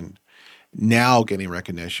recognition, now getting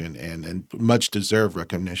recognition and much deserved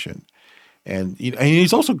recognition. And and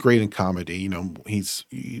he's also great in comedy. You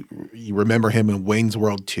remember him in Wayne's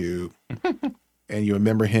World 2. And you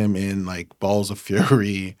remember him in like Balls of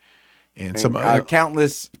Fury, and some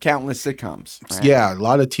countless sitcoms. Right? Yeah, a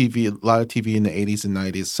lot of TV in the 80s and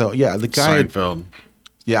 90s. So yeah, the guy. Seinfeld.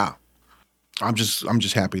 Yeah, I'm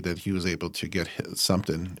just happy that he was able to get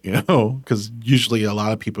something, because usually a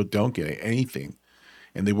lot of people don't get anything,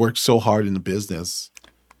 and they work so hard in the business.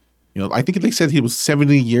 I think they said he was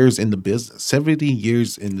 70 years in the business, 70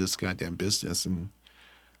 years in this goddamn business, and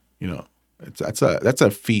that's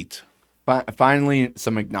a feat. Finally,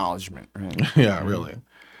 some acknowledgement, right? Yeah, really.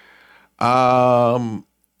 All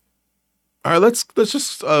right, let's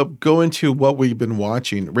just go into what we've been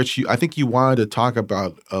watching. Rich, I think you wanted to talk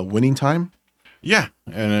about Winning Time. Yeah,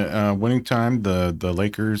 and Winning Time, the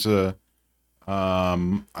Lakers.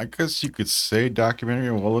 I guess you could say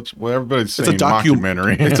documentary. Well, it's what everybody's saying. It's a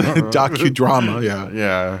documentary. It's a docudrama. Yeah,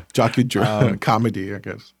 yeah, comedy, I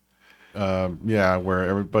guess. Yeah, where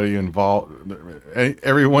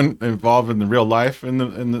everyone involved in the real life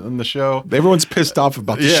in the show. Everyone's pissed off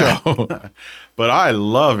about the show, but I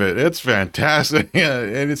love it. It's fantastic,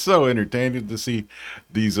 and it's so entertaining to see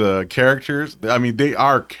these characters. I mean, they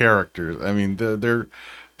are characters. I mean, they're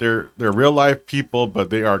real life people, but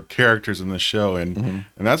they are characters in the show, and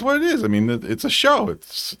that's what it is. I mean, it's a show.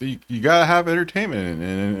 It's you gotta have entertainment,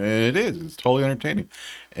 and it is. It's totally entertaining,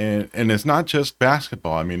 and it's not just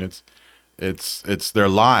basketball. I mean, it's their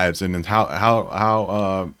lives, and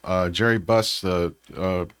how Jerry Buss,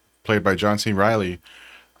 played by John C. Reilly,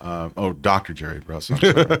 Dr. Jerry Buss.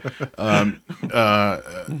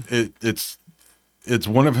 It's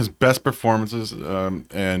one of his best performances,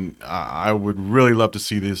 and I would really love to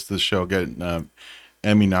see this show get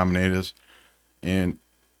Emmy nominations, and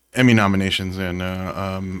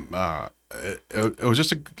it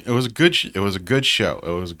was a good show. It was a good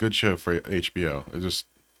show for HBO. It just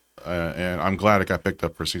and I'm glad it got picked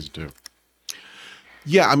up for season 2.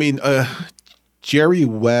 Yeah, I mean, Jerry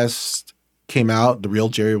West came out. The real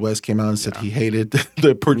Jerry West came out and said he hated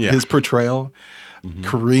his portrayal. Mm-hmm.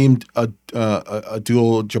 Kareem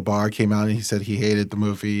Abdul-Jabbar came out and he said he hated the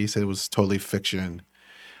movie. He said it was totally fiction.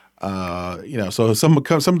 So some of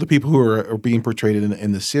the people who are being portrayed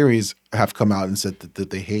in the series have come out and said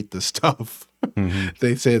that they hate this stuff. Mm-hmm.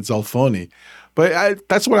 They say it's all phony, but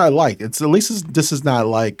that's what I like. It's at least this is not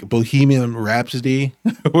like Bohemian Rhapsody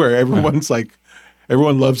where everyone's like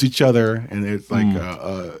everyone loves each other and it's like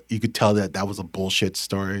you could tell that was a bullshit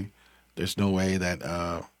story. There's no way that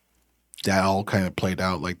that all kind of played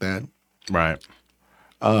out like that, right?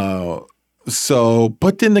 So,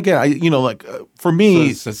 but then again, for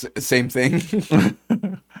me, so it's the same thing.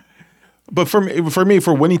 But for me,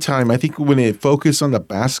 for Winning Time, I think when it focused on the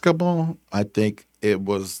basketball, I think it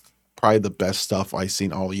was probably the best stuff I've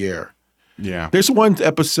seen all year. Yeah. There's one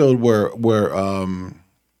episode where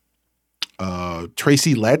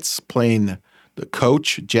Tracy Letts playing the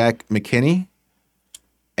coach, Jack McKinney.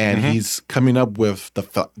 And he's coming up with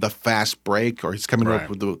the fast break, or he's coming up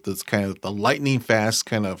with this kind of the lightning fast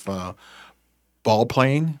kind of ball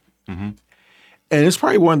playing. And it's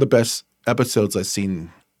probably one of the best episodes I've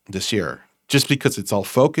seen this year, just because it's all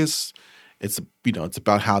focused. It's it's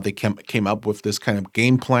about how they came up with this kind of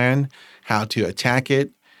game plan, how to attack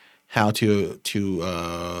it, how to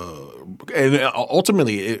and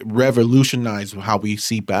ultimately it revolutionized how we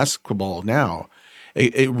see basketball now.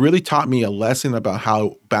 It really taught me a lesson about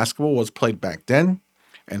how basketball was played back then,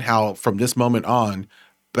 and how from this moment on,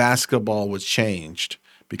 basketball was changed.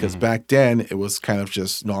 Because back then it was kind of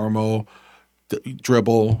just normal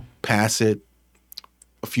dribble, pass it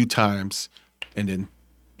a few times, and then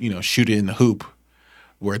shoot it in the hoop.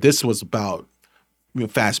 Where this was about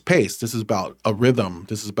fast paced. This is about a rhythm.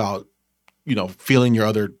 This is about feeling your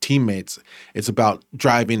other teammates. It's about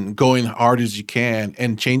driving, going hard as you can,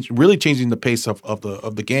 and really changing the pace of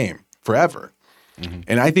the game forever.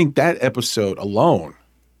 And I think that episode alone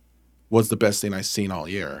was the best thing I've seen all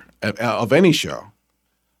year of any show.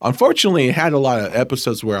 Unfortunately, it had a lot of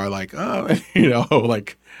episodes where I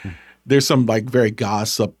there's some very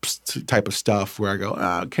gossip type of stuff where I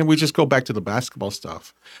go, can we just go back to the basketball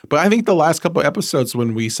stuff? But I think the last couple of episodes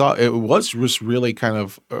when we saw it was just really kind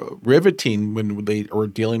of riveting when they were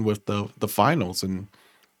dealing with the finals and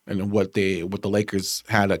what the Lakers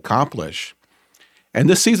had accomplished. And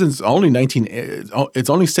this season's only it's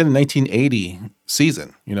only set in 1980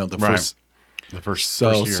 season. The first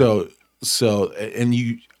year. So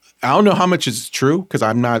I don't know how much is true because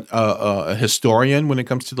I'm not a historian when it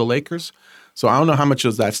comes to the Lakers. So I don't know how much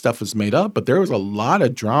of that stuff is made up, but there was a lot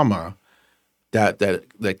of drama that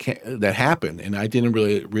happened, and I didn't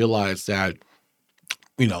really realize that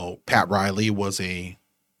Pat Riley was a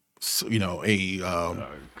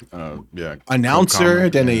announcer,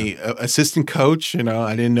 then a assistant coach.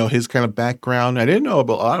 I didn't know his kind of background. I didn't know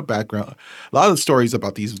about a lot of stories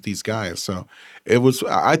about these guys. So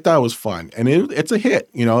I thought it was fun, and it's a hit.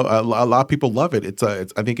 A lot of people love it. I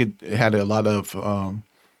think it had a lot of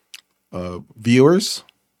viewers,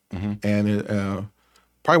 and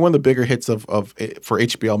probably one of the bigger hits for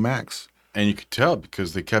HBO Max. And you could tell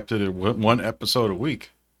because they kept it at one episode a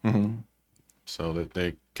week, so that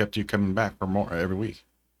they kept you coming back for more every week.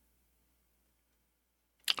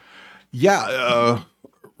 Yeah,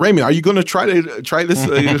 Raymond, are you going to try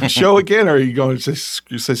this show again, or are you going to just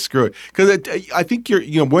say screw it? Because I think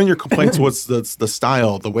one of your complaints was the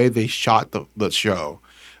style, the way they shot the show,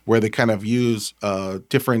 where they kind of use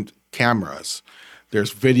different cameras.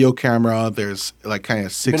 There's video camera, there's kind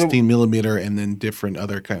of 16 millimeter, and then different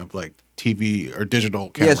other kind of TV or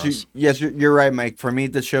digital cameras. Yes, you're right, Mike. For me,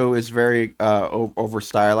 the show is very over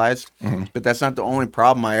stylized, but that's not the only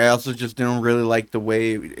problem. I also just didn't really like the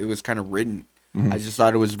way it was kind of written. I just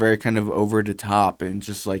thought it was very kind of over the top and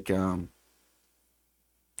just it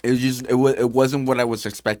wasn't what I was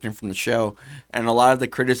expecting from the show. And a lot of the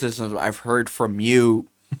criticisms I've heard from you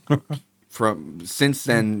from since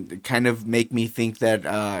then kind of make me think that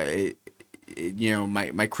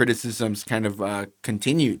my criticisms kind of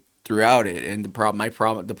continued throughout it, and the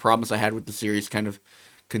problems I had with the series kind of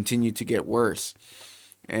continued to get worse.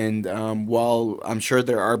 And while I'm sure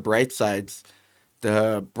there are bright sides,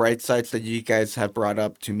 the bright sides that you guys have brought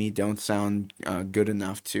up to me don't sound good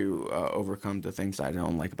enough to overcome the things I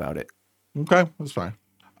don't like about it. Okay, that's fine.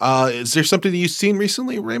 Is there something that you've seen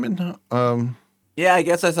recently, Raymond? Yeah, I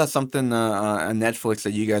guess I saw something on Netflix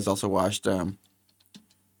that you guys also watched.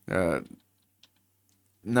 Probably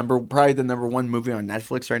the number one movie on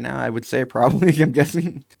Netflix right now, I would say, probably. I'm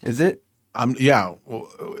guessing. Is it? Yeah. Well,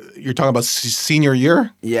 you're talking about senior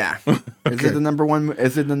year? Yeah. Okay. Is it the number one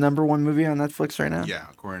movie on Netflix right now? Yeah,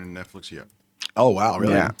 according to Netflix, yeah. Oh wow,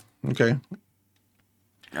 really? Yeah. Okay.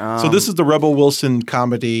 So this is the Rebel Wilson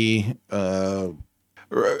comedy.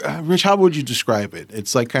 Rich, how would you describe it?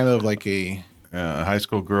 It's kind of like a high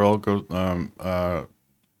school girl goes a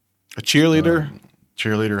cheerleader.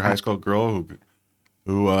 High school girl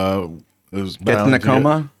who was gets in a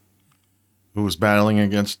coma. Who was battling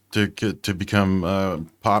against to become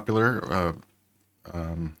popular,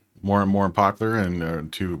 more and more popular,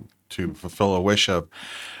 and to fulfill a wish of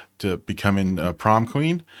to becoming a prom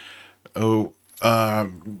queen.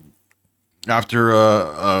 After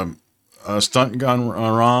a stunt gone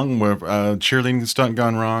wrong, where cheerleading stunt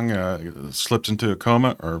gone wrong, slips into a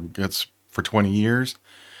coma or gets for 20 years,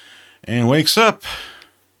 and wakes up.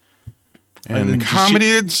 And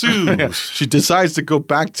comedy ensues. She decides to go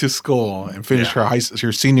back to school and finish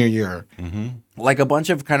her senior year. Like a bunch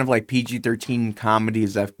of kind of PG-13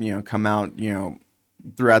 comedies that come out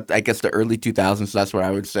throughout, I guess, the early 2000s. That's what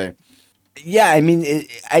I would say. Yeah, I mean,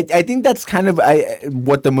 I think that's kind of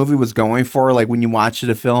what the movie was going for. Like when you watch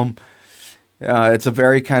the film, it's a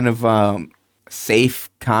very kind of safe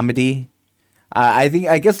comedy. I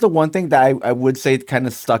guess the one thing that I would say kind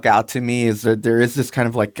of stuck out to me is that there is this kind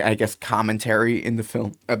of like, I guess, commentary in the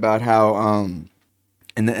film about how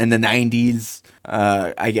in the 90s,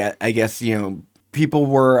 I guess, you know, people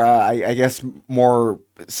were I guess more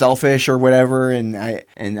selfish or whatever, and I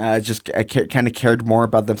kind of cared more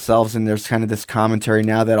about themselves. And there's kind of this commentary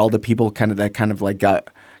now that all the people kind of like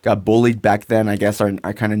got bullied back then, I guess, are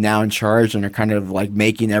kind of now in charge and are kind of like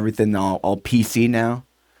making everything all PC now.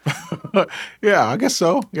 Yeah, I guess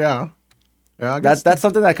so. Yeah. Yeah, I guess That's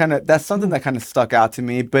something that kind of stuck out to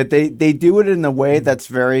me. But they do it in a way that's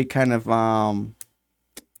very kind of I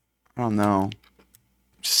don't know.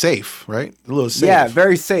 safe, right? A little safe. Yeah,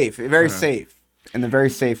 very safe, safe, in a very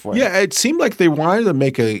safe way. Yeah, it seemed like they wanted to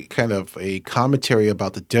make a kind of a commentary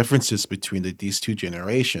about the differences between these two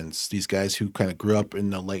generations. These guys who kind of grew up in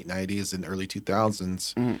the late 90s and early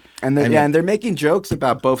 2000s. And they're making jokes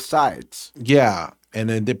about both sides. Yeah, and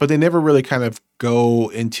then but they never really kind of go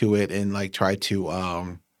into it and like try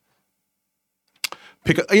to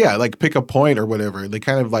pick a point or whatever. They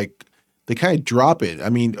kind of drop it. I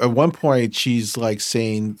mean, at one point she's like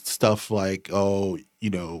saying stuff like, "Oh, you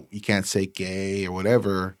know, you can't say gay or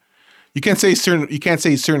whatever. You can't say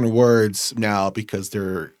certain words now because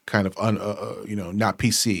they're kind of not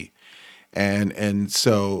PC." And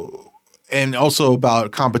so and also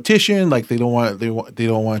about competition, like they don't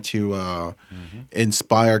want to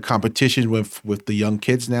inspire competition with the young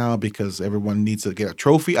kids now because everyone needs to get a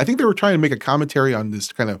trophy. I think they were trying to make a commentary on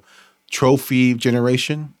this kind of trophy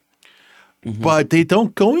generation. But they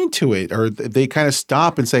don't go into it, or they kind of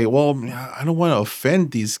stop and say, well, I don't want to offend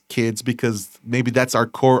these kids because maybe that's our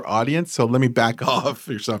core audience, so let me back off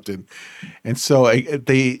or something. And so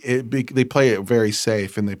they play it very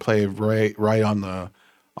safe, and they play it right on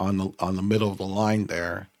the middle of the line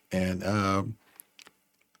there. And I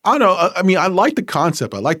don't know. I mean, I like the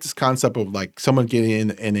concept. I like this concept of like someone getting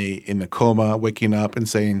in a coma, waking up and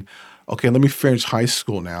saying, okay, let me finish high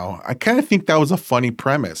school now. I kind of think that was a funny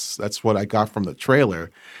premise. That's what I got from the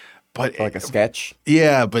trailer. But Like a sketch.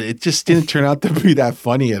 yeah, but it just didn't turn out to be that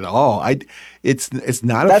funny at all. It's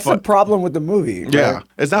not That's the problem with the movie. Yeah, right?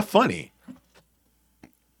 it's not funny.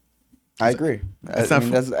 I agree. It's not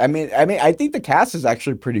I mean, I think the cast is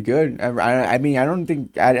actually pretty good. I mean, I don't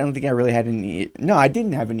think I really had any. No, I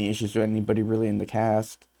didn't have any issues with anybody really in the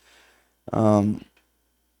cast.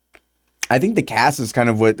 I think the cast is kind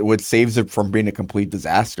of what saves it from being a complete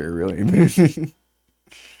disaster, really.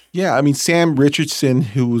 Yeah, I mean, Sam Richardson,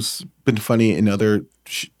 who's been funny in other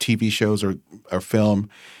TV shows or film,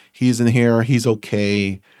 he's in here. He's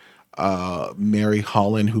okay. Mary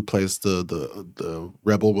Holland, who plays the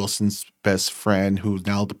Rebel Wilson's best friend, who's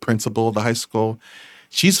now the principal of the high school,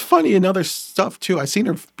 she's funny in other stuff too. I've seen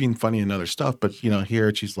her being funny in other stuff, but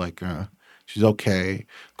here she's like she's okay.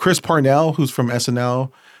 Chris Parnell, who's from SNL.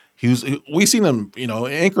 We've seen him,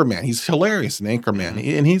 Anchorman. He's hilarious in Anchorman,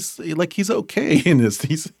 and he's okay in this.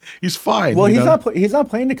 He's fine. Well, he's not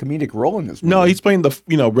playing a comedic role in this movie. No, he's playing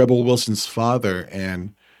the Rebel Wilson's father,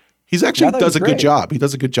 and he's actually does a good job. He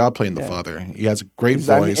does a good job playing the father. He has a great voice.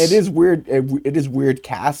 I mean, it is weird. It is weird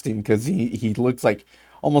casting because he looks like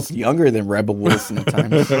almost younger than Rebel Wilson at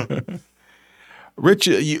times. Rich,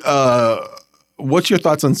 what's your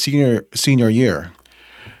thoughts on senior year?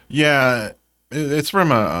 Yeah. It's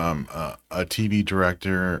from a TV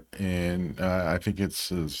director, and I think it's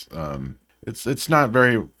not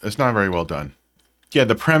very well done. Yeah,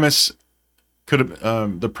 the premise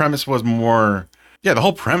the premise was more. Yeah, the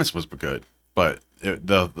whole premise was good, but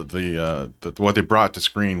the what they brought to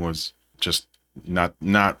screen was just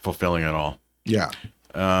not fulfilling at all. Yeah,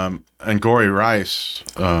 and Gory Rice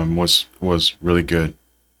was really good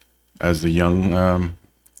as the young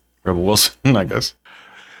Rebel Wilson, I guess.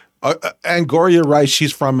 Angouria Rice,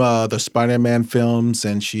 she's from the Spider-Man films,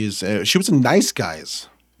 and she was in Nice Guys.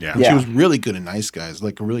 Yeah. She was really good in Nice Guys,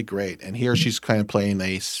 like really great. And here she's kind of playing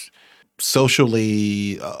a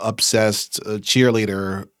socially obsessed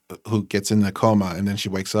cheerleader who gets in a coma, and then she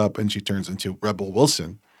wakes up and she turns into Rebel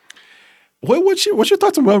Wilson. What's your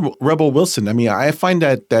thoughts on Rebel Wilson? I mean, I find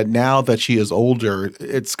that now that she is older,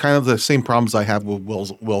 it's kind of the same problems I have with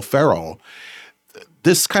Will Ferrell.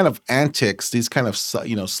 This kind of antics, these kind of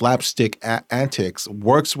slapstick antics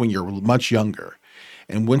works when you're much younger.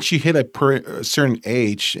 And when she hit a certain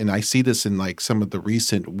age, and I see this in like some of the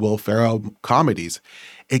recent Will Ferrell comedies,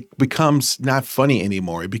 it becomes not funny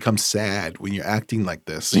anymore. It becomes sad when you're acting like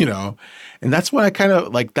this, you know? And that's why I kind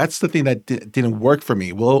of like, that's the thing that didn't work for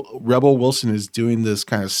me. Well, Rebel Wilson is doing this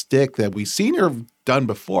kind of stick that we've seen her done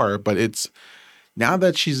before, but it's now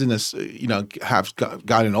that she's in this, you know, have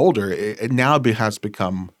gotten older, it now has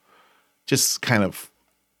become just kind of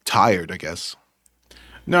tired, I guess.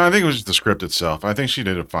 No, I think it was just the script itself. I think she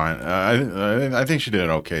did a fine. I think she did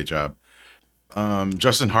an okay job.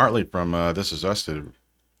 Justin Hartley from This Is Us did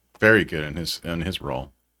very good in his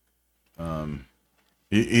role.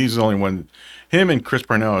 He's the only one. Him and Chris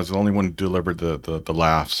Parnell is the only one who delivered the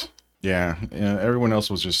laughs. Yeah, everyone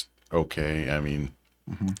else was just okay. I mean,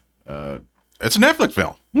 it's a Netflix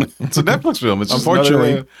film. It's a Netflix film. It's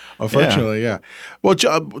unfortunately, yeah. Well,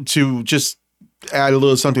 to just add a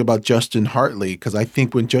little something about Justin Hartley, because I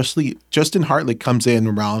think when Justin Hartley comes in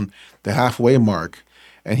around the halfway mark,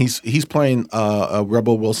 and he's playing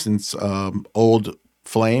Rebel Wilson's old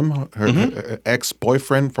flame, her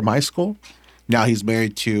ex-boyfriend from high school. Now he's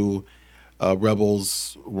married to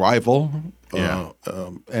Rebel's rival. And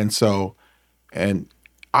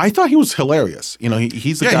I thought he was hilarious. You know,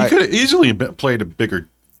 he's the guy. He could have easily played a bigger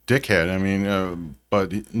dickhead. I mean,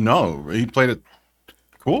 but no, he played it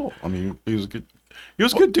cool. I mean, he was good. He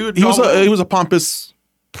was a good dude. He was a pompous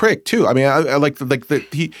prick too. I mean, I like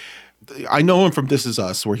he. I know him from This Is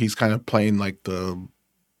Us, where he's kind of playing like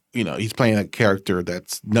he's playing a character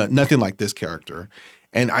that's nothing like this character.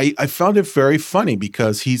 And I found it very funny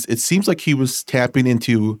because it seems like he was tapping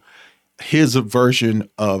into his version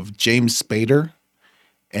of James Spader.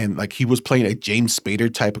 And like he was playing a James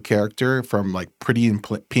Spader type of character from like Pretty in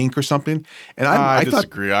Pink or something. And I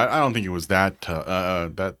disagree. I don't think it was that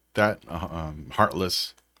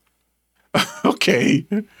heartless. Okay.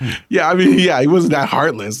 Yeah, I mean, he wasn't that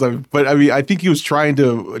heartless. But I mean, I think he was trying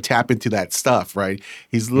to tap into that stuff, right?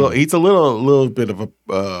 He's a little bit of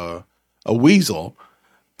a weasel.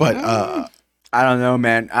 But I don't know,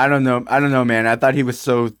 man. I don't know, man. I thought he was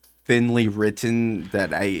so thinly written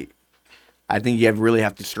that I think you really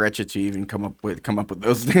have to stretch it to even come up with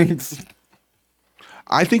those things.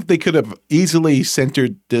 I think they could have easily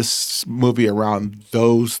centered this movie around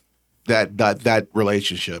that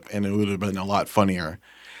relationship, and it would have been a lot funnier.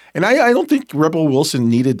 And I don't think Rebel Wilson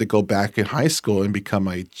needed to go back in high school and become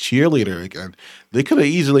a cheerleader again. They could have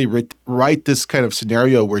easily write this kind of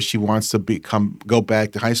scenario where she wants to go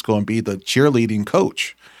back to high school and be the cheerleading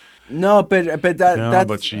coach. No, but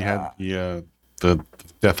she had the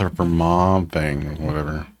death of her mom thing, or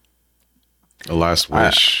whatever. The last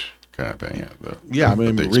wish kind of thing. I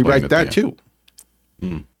mean, rewrite that too.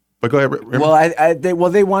 Mm. But go ahead. Well,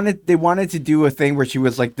 they wanted to do a thing where she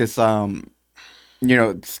was like this, still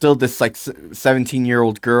this like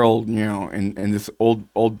 17-year-old girl, in this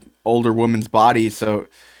older woman's body. So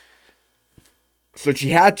she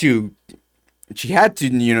had to,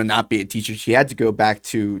 not be a teacher. She had to go back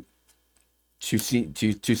to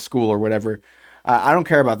school or whatever. I don't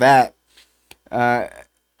care about that.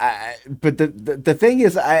 But the thing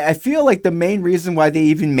is, I feel like the main reason why they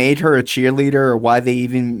even made her a cheerleader, or why they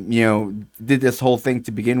even, did this whole thing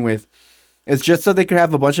to begin with, is just so they could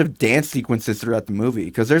have a bunch of dance sequences throughout the movie.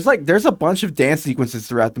 Because there's a bunch of dance sequences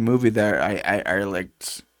throughout the movie that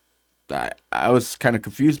I was kind of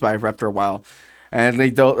confused by after a while. And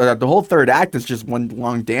the whole third act is just one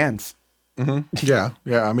long dance. Mm-hmm. Yeah.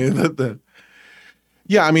 I mean,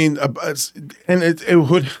 yeah, I mean, and it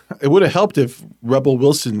would have helped if Rebel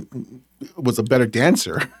Wilson was a better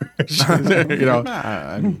dancer.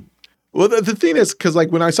 Well, the thing is, because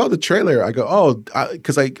like when I saw the trailer, I go,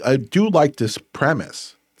 because I do like this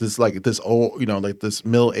premise. This old, this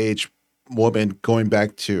middle-aged woman going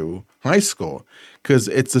back to high school, because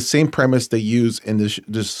it's the same premise they use in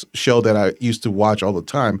this show that I used to watch all the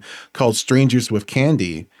time called Strangers with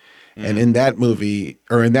Candy. And in that movie,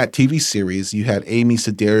 or in that TV series, you had Amy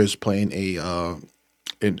Sedaris playing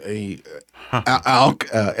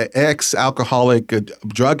ex-alcoholic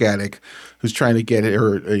drug addict who's trying to get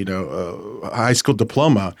her, high school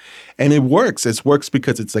diploma, and it works. It works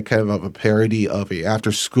because it's a kind of a parody of a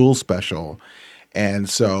after-school special. And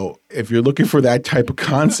so, if you're looking for that type of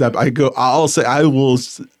concept, I will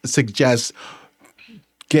suggest.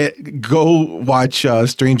 Go watch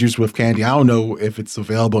Strangers with Candy. I don't know if it's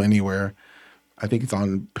available anywhere. I think it's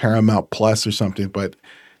on Paramount Plus or something, but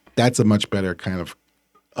that's a much better kind of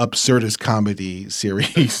absurdist comedy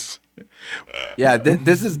series. Yeah,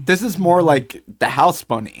 this is more like the House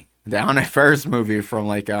Bunny, the Anna Faris movie from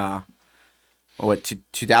like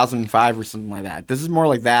 2005 or something like that. This is more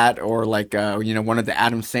like that, or like one of the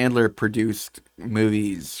Adam Sandler produced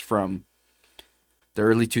movies from the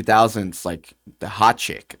early 2000s, like The Hot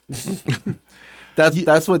Chick.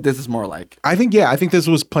 That's what this is more like. I think this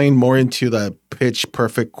was playing more into the Pitch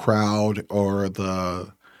Perfect crowd, or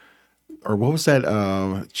what was that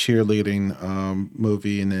cheerleading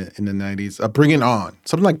movie in the 90s? Bring It On,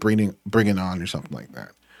 something like Bring It On or something like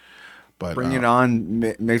that. But Bring It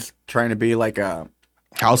On makes trying to be like a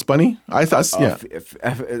House Bunny. I thought,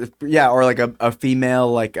 or like a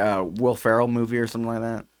female like Will Ferrell movie or something like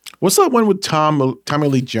that. What's that one with Tommy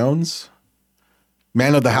Lee Jones?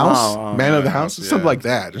 Man of the House, Man of the House, something like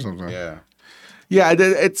that, or something. Yeah, yeah.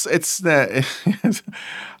 It's that.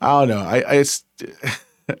 I don't know.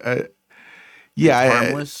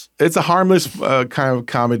 Harmless. It's a harmless kind of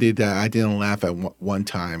comedy that I didn't laugh at one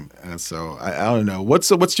time, and so I don't know.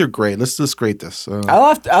 What's your grade? Let's just grade this. I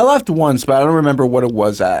laughed once, but I don't remember what it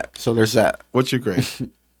was at. So there's that. What's your grade?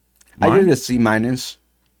 I did a C-.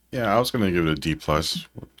 Yeah, I was gonna give it a D+.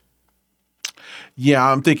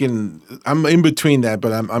 Yeah, I'm thinking I'm in between that,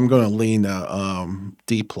 but I'm going to lean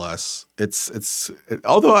D+.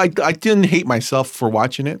 Although I didn't hate myself for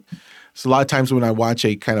watching it. So a lot of times when I watch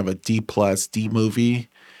a kind of a D+ D movie,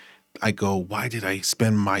 I go, why did I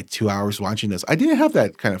spend my 2 hours watching this? I didn't have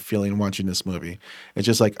that kind of feeling watching this movie. It's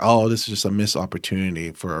just like, oh, this is just a missed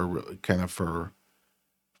opportunity for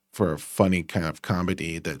a funny kind of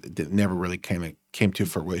comedy that never really came to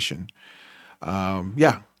fruition.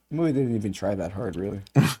 Yeah. The movie didn't even try that hard, really.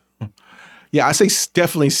 Yeah, I say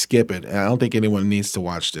definitely skip it. And I don't think anyone needs to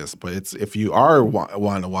watch this, but if you are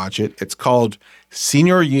want to watch it, it's called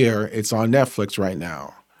Senior Year. It's on Netflix right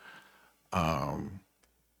now.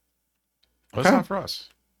 It's not for us.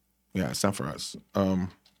 Yeah, it's not for us. Is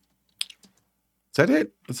that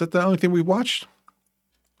it? Is that the only thing we watched?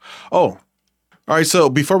 Oh, all right. So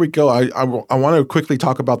before we go, I want to quickly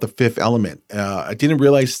talk about The Fifth Element. I didn't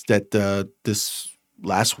realize that this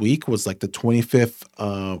last week was like the 25th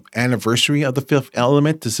anniversary of The Fifth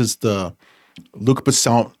Element. This is the Luc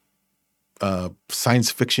Besson science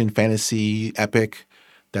fiction fantasy epic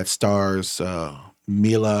that stars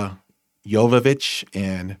Mila Jovovich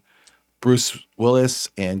and Bruce Willis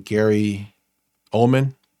and Gary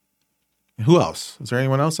Oldman. Who else? Is there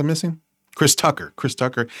anyone else I'm missing? Chris Tucker,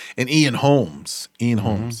 and Ian Holmes.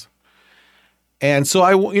 And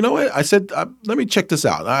so you know what? I said, let me check this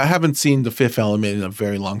out. I haven't seen The Fifth Element in a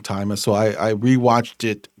very long time. And so I rewatched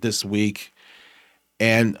it this week.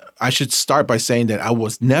 And I should start by saying that I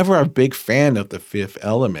was never a big fan of The Fifth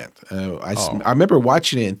Element. I remember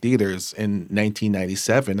watching it in theaters in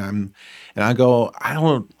 1997. And I go, I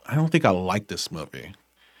don't think I like this movie.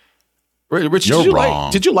 Rich, You're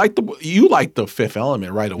wrong. Did you like The Fifth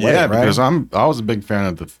Element right away? Yeah, right? because I was a big fan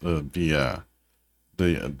of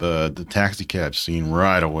the taxi cab scene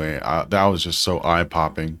right away. That was just so eye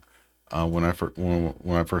popping when I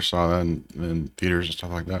first saw that in theaters and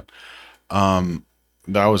stuff like that.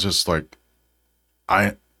 That was just like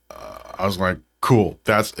I was like, cool.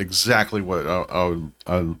 That's exactly what I'd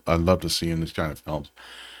love to see in this kind of films.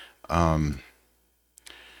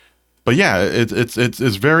 But yeah,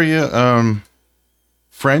 it's very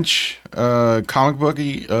French comic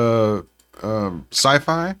booky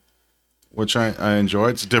sci-fi, which I enjoy.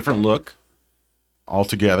 It's a different look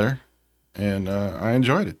altogether, and I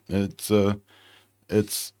enjoyed it.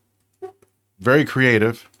 It's very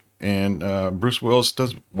creative, and Bruce Willis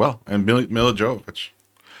does well, and Mila Jovovich.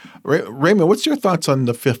 Raymond, what's your thoughts on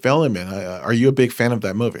The Fifth Element? Are you a big fan of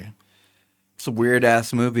that movie? It's a weird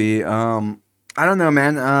ass movie. I don't know,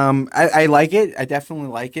 man. I like it. I definitely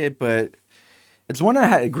like it, but it's one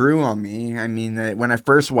that grew on me. I mean, when I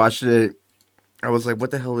first watched it, I was like,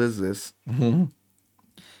 "What the hell is this?" Mm-hmm.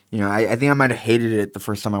 You know, I think I might have hated it the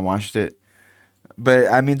first time I watched it. But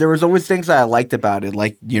I mean, there was always things that I liked about it,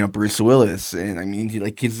 like Bruce Willis, and I mean,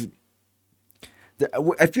 I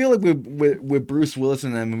feel like with Bruce Willis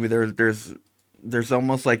in that movie, there's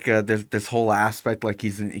almost like there's this whole aspect like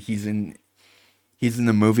he's in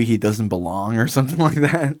the movie he doesn't belong or something like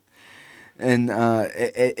that, and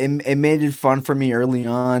it made it fun for me early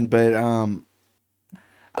on, but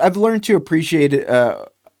I've learned to appreciate it,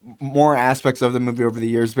 more aspects of the movie over the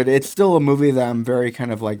years, but it's still a movie that I'm very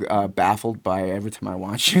kind of like baffled by every time I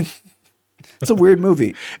watch it. It's a weird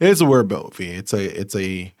movie. It is a weird movie. It's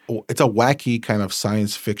a wacky kind of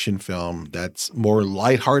science fiction film that's more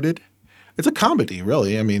lighthearted. It's a comedy,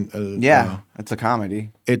 really. I mean, it's a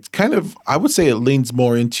comedy. It's kind of, I would say, it leans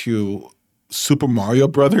more into Super Mario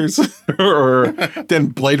Brothers or than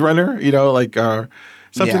Blade Runner. You know, like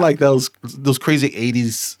something like those crazy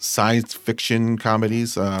 80s science fiction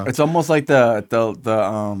comedies. It's almost like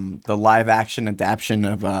the live action adaptation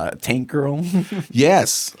of Tank Girl.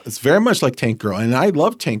 Yes, it's very much like Tank Girl, and I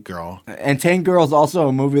love Tank Girl. And Tank Girl is also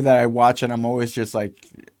a movie that I watch, and I'm always just like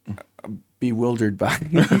bewildered by.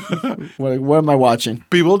 What am I watching?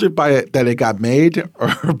 Bewildered by it that it got made,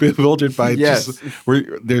 or bewildered by Yes. just where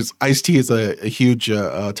there's Ice-T is a huge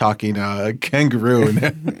talking kangaroo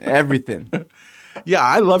and Everything. Yeah,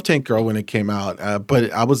 I loved Tank Girl when it came out,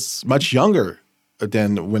 but I was much younger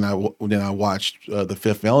than when I watched The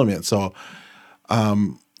Fifth Element. So,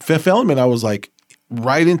 Fifth Element, I was like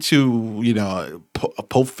right into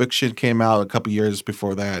Pulp Fiction came out a couple years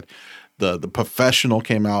before that. The Professional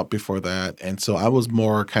came out before that, and so I was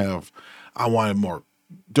more kind of I wanted more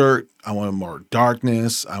dirt, I wanted more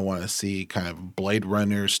darkness, I want to see kind of Blade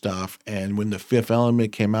Runner stuff. And when The Fifth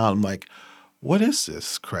Element came out, I'm like, what is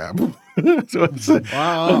this crap? So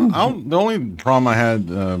the only problem I had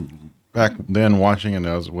back then watching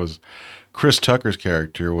it was Chris Tucker's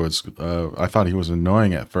character was I thought he was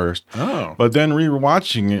annoying at first. Oh. But then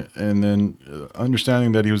rewatching it and then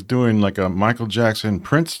understanding that he was doing like a Michael Jackson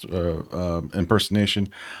Prince impersonation,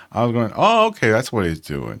 I was going, oh, okay, that's what he's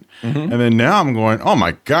doing. And then now I'm going, oh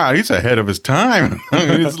my God, he's ahead of his time. I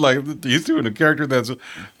mean, it's like he's doing a character that's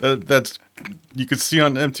you could see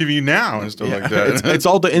on MTV now and stuff like that. It's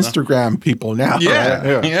all the Instagram people now.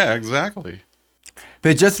 Yeah, right? yeah, exactly.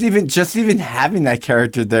 But just even having that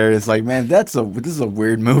character there is like, man, this is a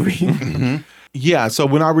weird movie. Yeah, so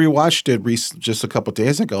when I rewatched it just a couple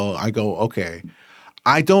days ago, I go, okay,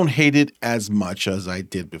 I don't hate it as much as I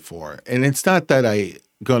did before. And it's not that I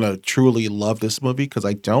gonna truly love this movie, because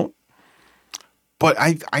I don't. But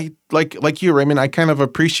I like you, Raymond, I kind of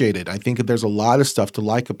appreciate it. I think that there's a lot of stuff to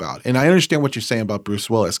like about. And I understand what you're saying about Bruce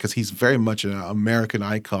Willis, because he's very much an American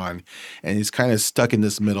icon, and he's kind of stuck in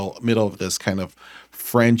this middle of this kind of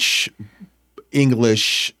French,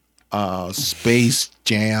 English, space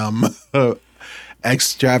jam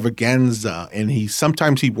extravaganza. And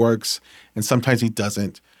sometimes he works and sometimes he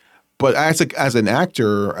doesn't. But as an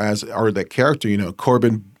actor, or the character,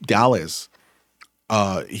 Corbin Dallas,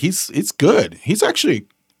 he's good. He's actually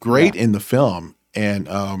great in the film, and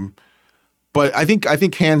but I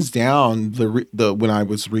think hands down the when I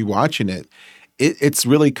was rewatching it, it's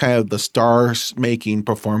really kind of the star-making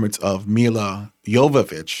performance of Mila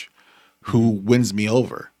Jovovich who wins me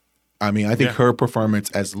over. I mean, I think her performance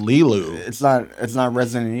as Lilu. It's not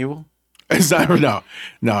Resident Evil. It's not.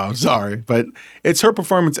 No. I'm sorry, but it's her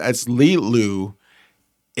performance as Lilu.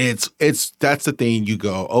 It's that's the thing. You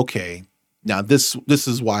go, okay. Now this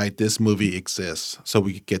is why this movie exists, so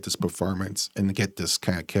we could get this performance and get this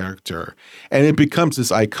kind of character, and it becomes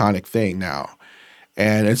this iconic thing now.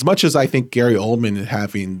 And as much as I think Gary Oldman is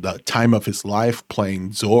having the time of his life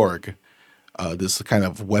playing Zorg, this kind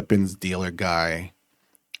of weapons dealer guy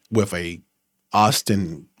with a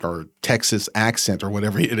Austin or Texas accent or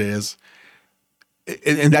whatever it is,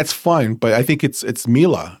 and that's fun. But I think it's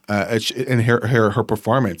Mila and her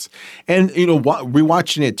performance. And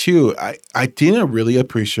rewatching it too, I didn't really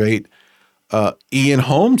appreciate Ian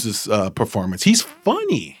Holmes' performance. He's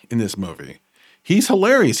funny in this movie. He's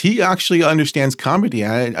hilarious. He actually understands comedy.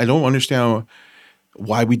 I don't understand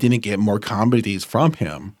why we didn't get more comedies from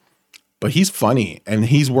him. But he's funny, and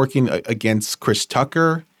he's working against Chris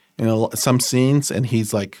Tucker in some scenes, and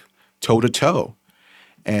he's like toe to toe.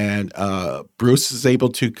 And Bruce is able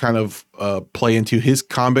to kind of play into his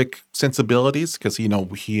comic sensibilities, because he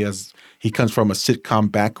comes from a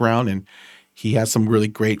sitcom background, and he has some really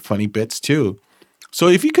great funny bits too. So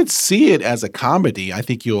if you could see it as a comedy, I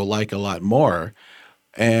think you'll like a lot more.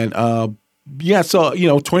 And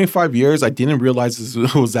so 25 years, I didn't realize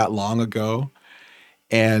it was that long ago.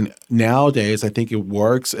 And nowadays, I think it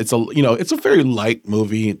works. It's a very light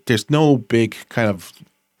movie. There's no big kind of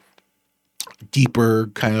deeper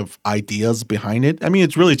kind of ideas behind it. I mean,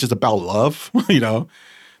 it's really just about love.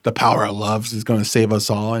 The power of love is going to save us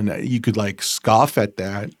all, and you could like scoff at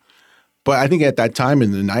that. But I think at that time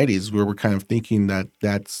in the 90s, we were kind of thinking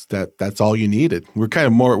that's all you needed. We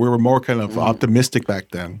were more kind of optimistic back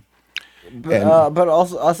then. But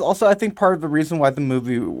also, I think part of the reason why the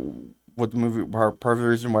movie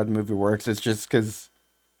works is just because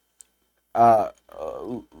Luc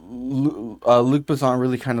Besson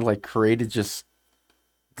really kind of like created just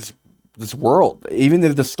this world. Even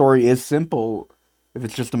if the story is simple, if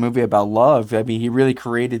it's just a movie about love, I mean, he really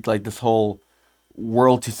created like this whole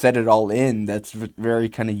world to set it all in. That's very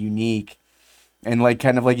kind of unique, and like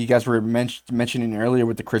kind of like you guys were mentioning earlier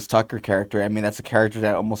with the Chris Tucker character. I mean, that's a character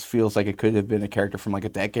that almost feels like it could have been a character from like a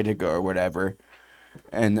decade ago or whatever.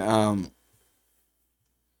 And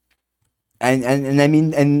and I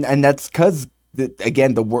mean, and that's because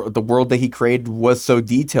again, the world that he created was so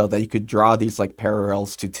detailed that you could draw these like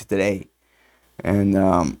parallels to today, and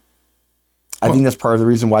I think that's part of the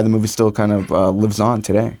reason why the movie still kind of lives on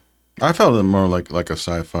today. I felt it more like a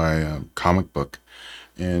sci-fi comic book,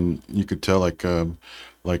 and you could tell during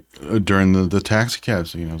the taxi cab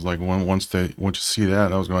scene, I was like, once you see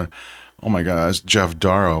that, I was going, oh my god, that's Jeff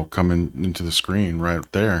Darrow coming into the screen right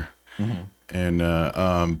there, and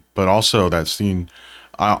but also that scene.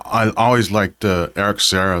 I always liked Eric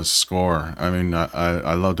Serra's score. I mean,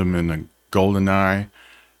 I loved him in GoldenEye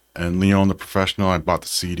and Leon the Professional. I bought the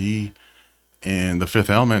CD. And The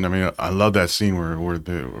Fifth Element. I mean, I love that scene where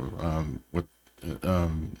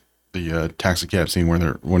the taxi cab scene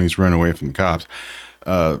when he's running away from the cops.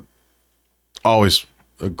 Always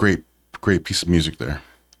a great piece of music there.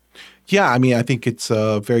 Yeah, I mean, I think it's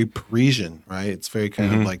very Parisian, right? It's very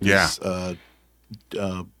kind of like this,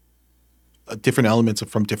 different elements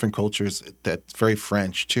from different cultures. That's very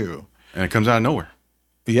French too, and it comes out of nowhere.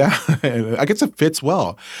 Yeah, I guess it fits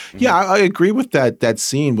well. Yeah, I agree with that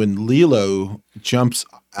scene when Lilo jumps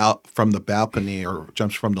out from the balcony or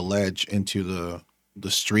jumps from the ledge into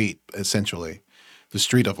the street, essentially, the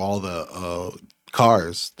street of all the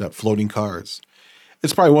cars, that floating cars.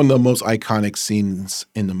 It's probably one of the most iconic scenes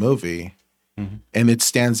in the movie, and it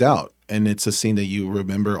stands out. And it's a scene that you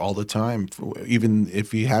remember all the time. Even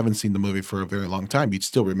if you haven't seen the movie for a very long time, you'd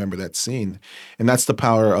still remember that scene. And that's the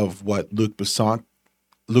power of what Luc Besson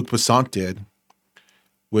did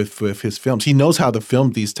with his films. He knows how to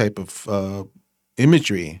film these type of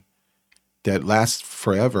imagery that lasts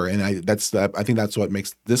forever, and I think that's what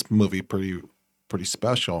makes this movie pretty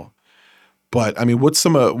special. But I mean, what's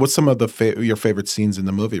some of your favorite scenes in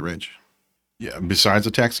the movie, Rich? Yeah, besides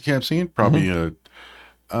the taxi cab scene, probably the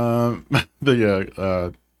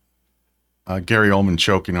Gary Oldman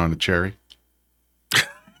choking on the cherry.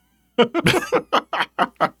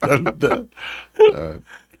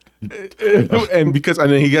 And because I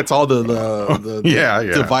mean he gets all the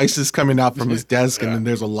devices coming out from his desk, and then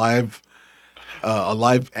there's a live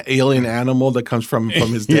alien animal that comes from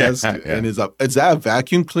his desk, and is that a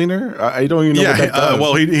vacuum cleaner? I don't even know what that does.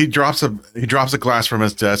 Well, he drops a glass from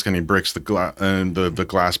his desk, and he breaks the glass, and the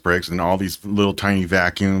glass breaks, and all these little tiny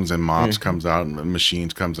vacuums and mops comes out, and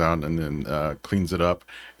machines comes out, and then cleans it up,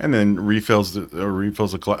 and then refills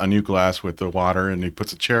a new glass with the water, and he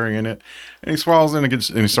puts a cherry in it, and he swallows it,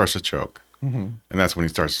 and he starts to choke, and that's when he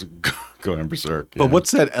starts going berserk. But what's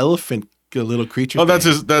that elephant? A little creature. Oh, that's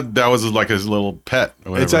that was like his little pet.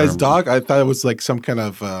 It's his dog. I thought it was like some kind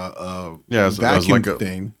of vacuum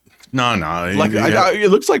thing. No. It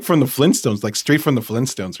looks like from the Flintstones, like straight from the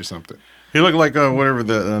Flintstones or something. He looked like whatever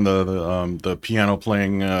the piano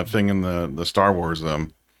playing thing in the Star Wars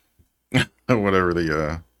whatever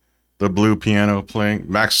the blue piano playing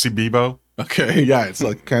Max Bebo. Okay, yeah, it's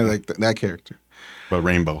like kind of like that character, but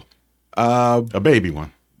rainbow. A baby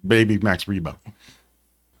one, baby Max Rebo.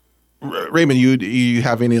 Raymond, you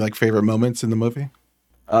have any like favorite moments in the movie?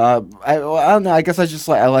 I don't know. I guess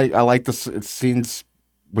I like the scenes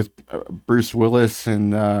with Bruce Willis and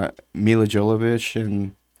Mila Jovovich,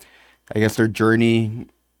 and I guess their journey.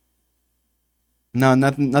 No,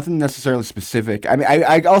 nothing necessarily specific. I mean,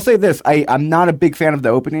 I'll say this: I'm not a big fan of the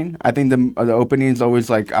opening. I think the opening is always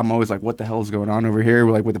like I'm always like, what the hell is going on over here?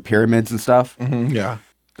 Like with the pyramids and stuff. Yeah.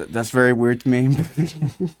 That's very weird to me.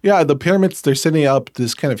 Yeah, the pyramids, they're setting up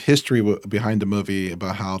this kind of history behind the movie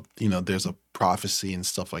about how, there's a prophecy and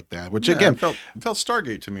stuff like that, which again... It felt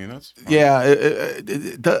Stargate to me. That's yeah,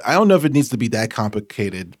 I don't know if it needs to be that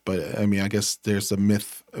complicated, but I mean, I guess there's a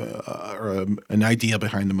myth or an idea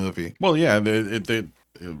behind the movie. Well, yeah, they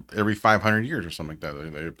every 500 years or something like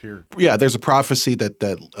that, they appear. Yeah, there's a prophecy that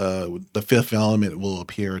the fifth element will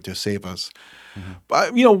appear to save us.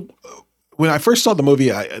 But, when I first saw the movie,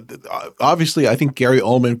 obviously I think Gary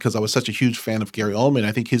Oldman, because I was such a huge fan of Gary Oldman,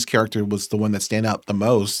 I think his character was the one that stand out the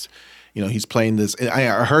most. He's playing this.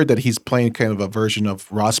 I heard that he's playing kind of a version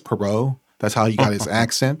of Ross Perot. That's how he got his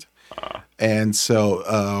accent. And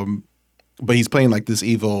so, but he's playing like this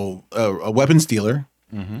evil a weapons dealer.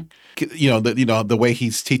 The way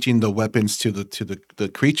he's teaching the weapons to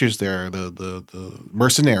the creatures there, the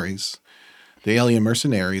mercenaries, the alien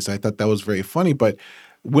mercenaries. I thought that was very funny, but.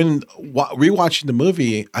 When rewatching the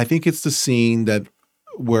movie, I think it's the scene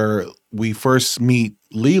where we first meet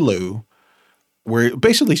Lilu, where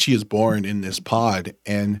basically she is born in this pod,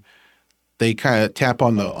 and they kind of tap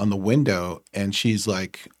on the window, and she's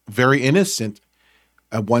like very innocent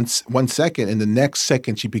at one second, and the next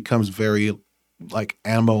second she becomes very like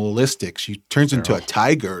animalistic. She turns into a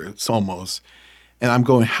tiger. It's almost. And I'm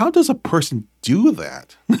going, how does a person do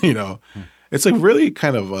that? You know, it's a really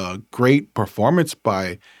kind of a great performance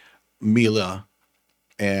by Mila,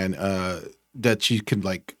 and that she can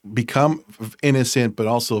like become innocent, but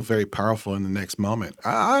also very powerful in the next moment.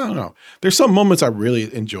 I don't know. There's some moments I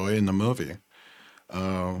really enjoy in the movie.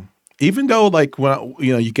 Even though like when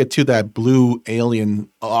you get to that blue alien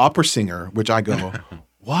opera singer, which I go,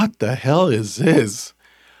 what the hell is this?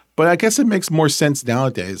 But I guess it makes more sense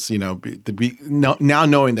nowadays, now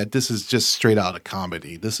knowing that this is just straight out of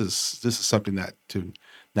comedy. This is something that to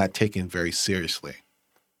not taken very seriously.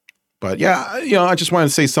 But yeah, I just wanted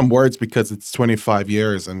to say some words because it's 25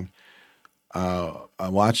 years and I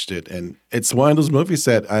watched it, and it's one of those movies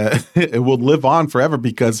that it will live on forever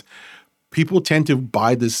because people tend to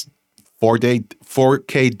buy this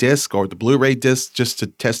 4K disc or the Blu-ray disc just to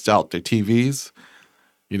test out their TVs,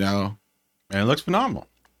 and it looks phenomenal.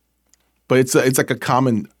 But it's like a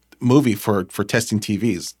common movie for testing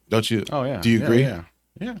TVs, don't you? Oh yeah. Do you agree?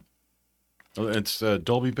 Yeah. Well, it's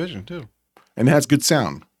Dolby Vision too, and it has good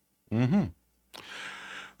sound. Mm-hmm.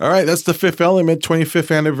 All right, that's The Fifth Element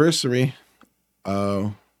 25th anniversary.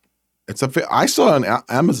 I saw it on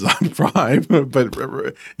Amazon Prime,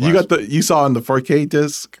 but you saw it on the 4K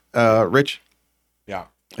disc, Rich. Yeah,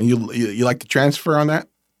 and you like the transfer on that?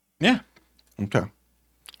 Yeah. Okay.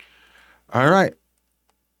 All right.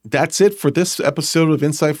 That's it for this episode of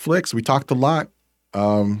Inside Flicks. We talked a lot.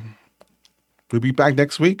 We'll be back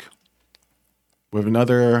next week with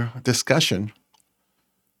another discussion.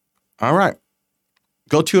 All right.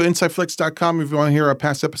 Go to InsideFlix.com if you want to hear our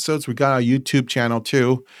past episodes. We got our YouTube channel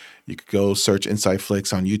too. You could go search Inside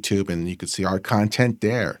Flicks on YouTube and you can see our content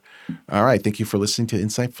there. All right. Thank you for listening to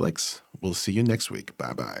Inside Flicks. We'll see you next week.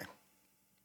 Bye-bye.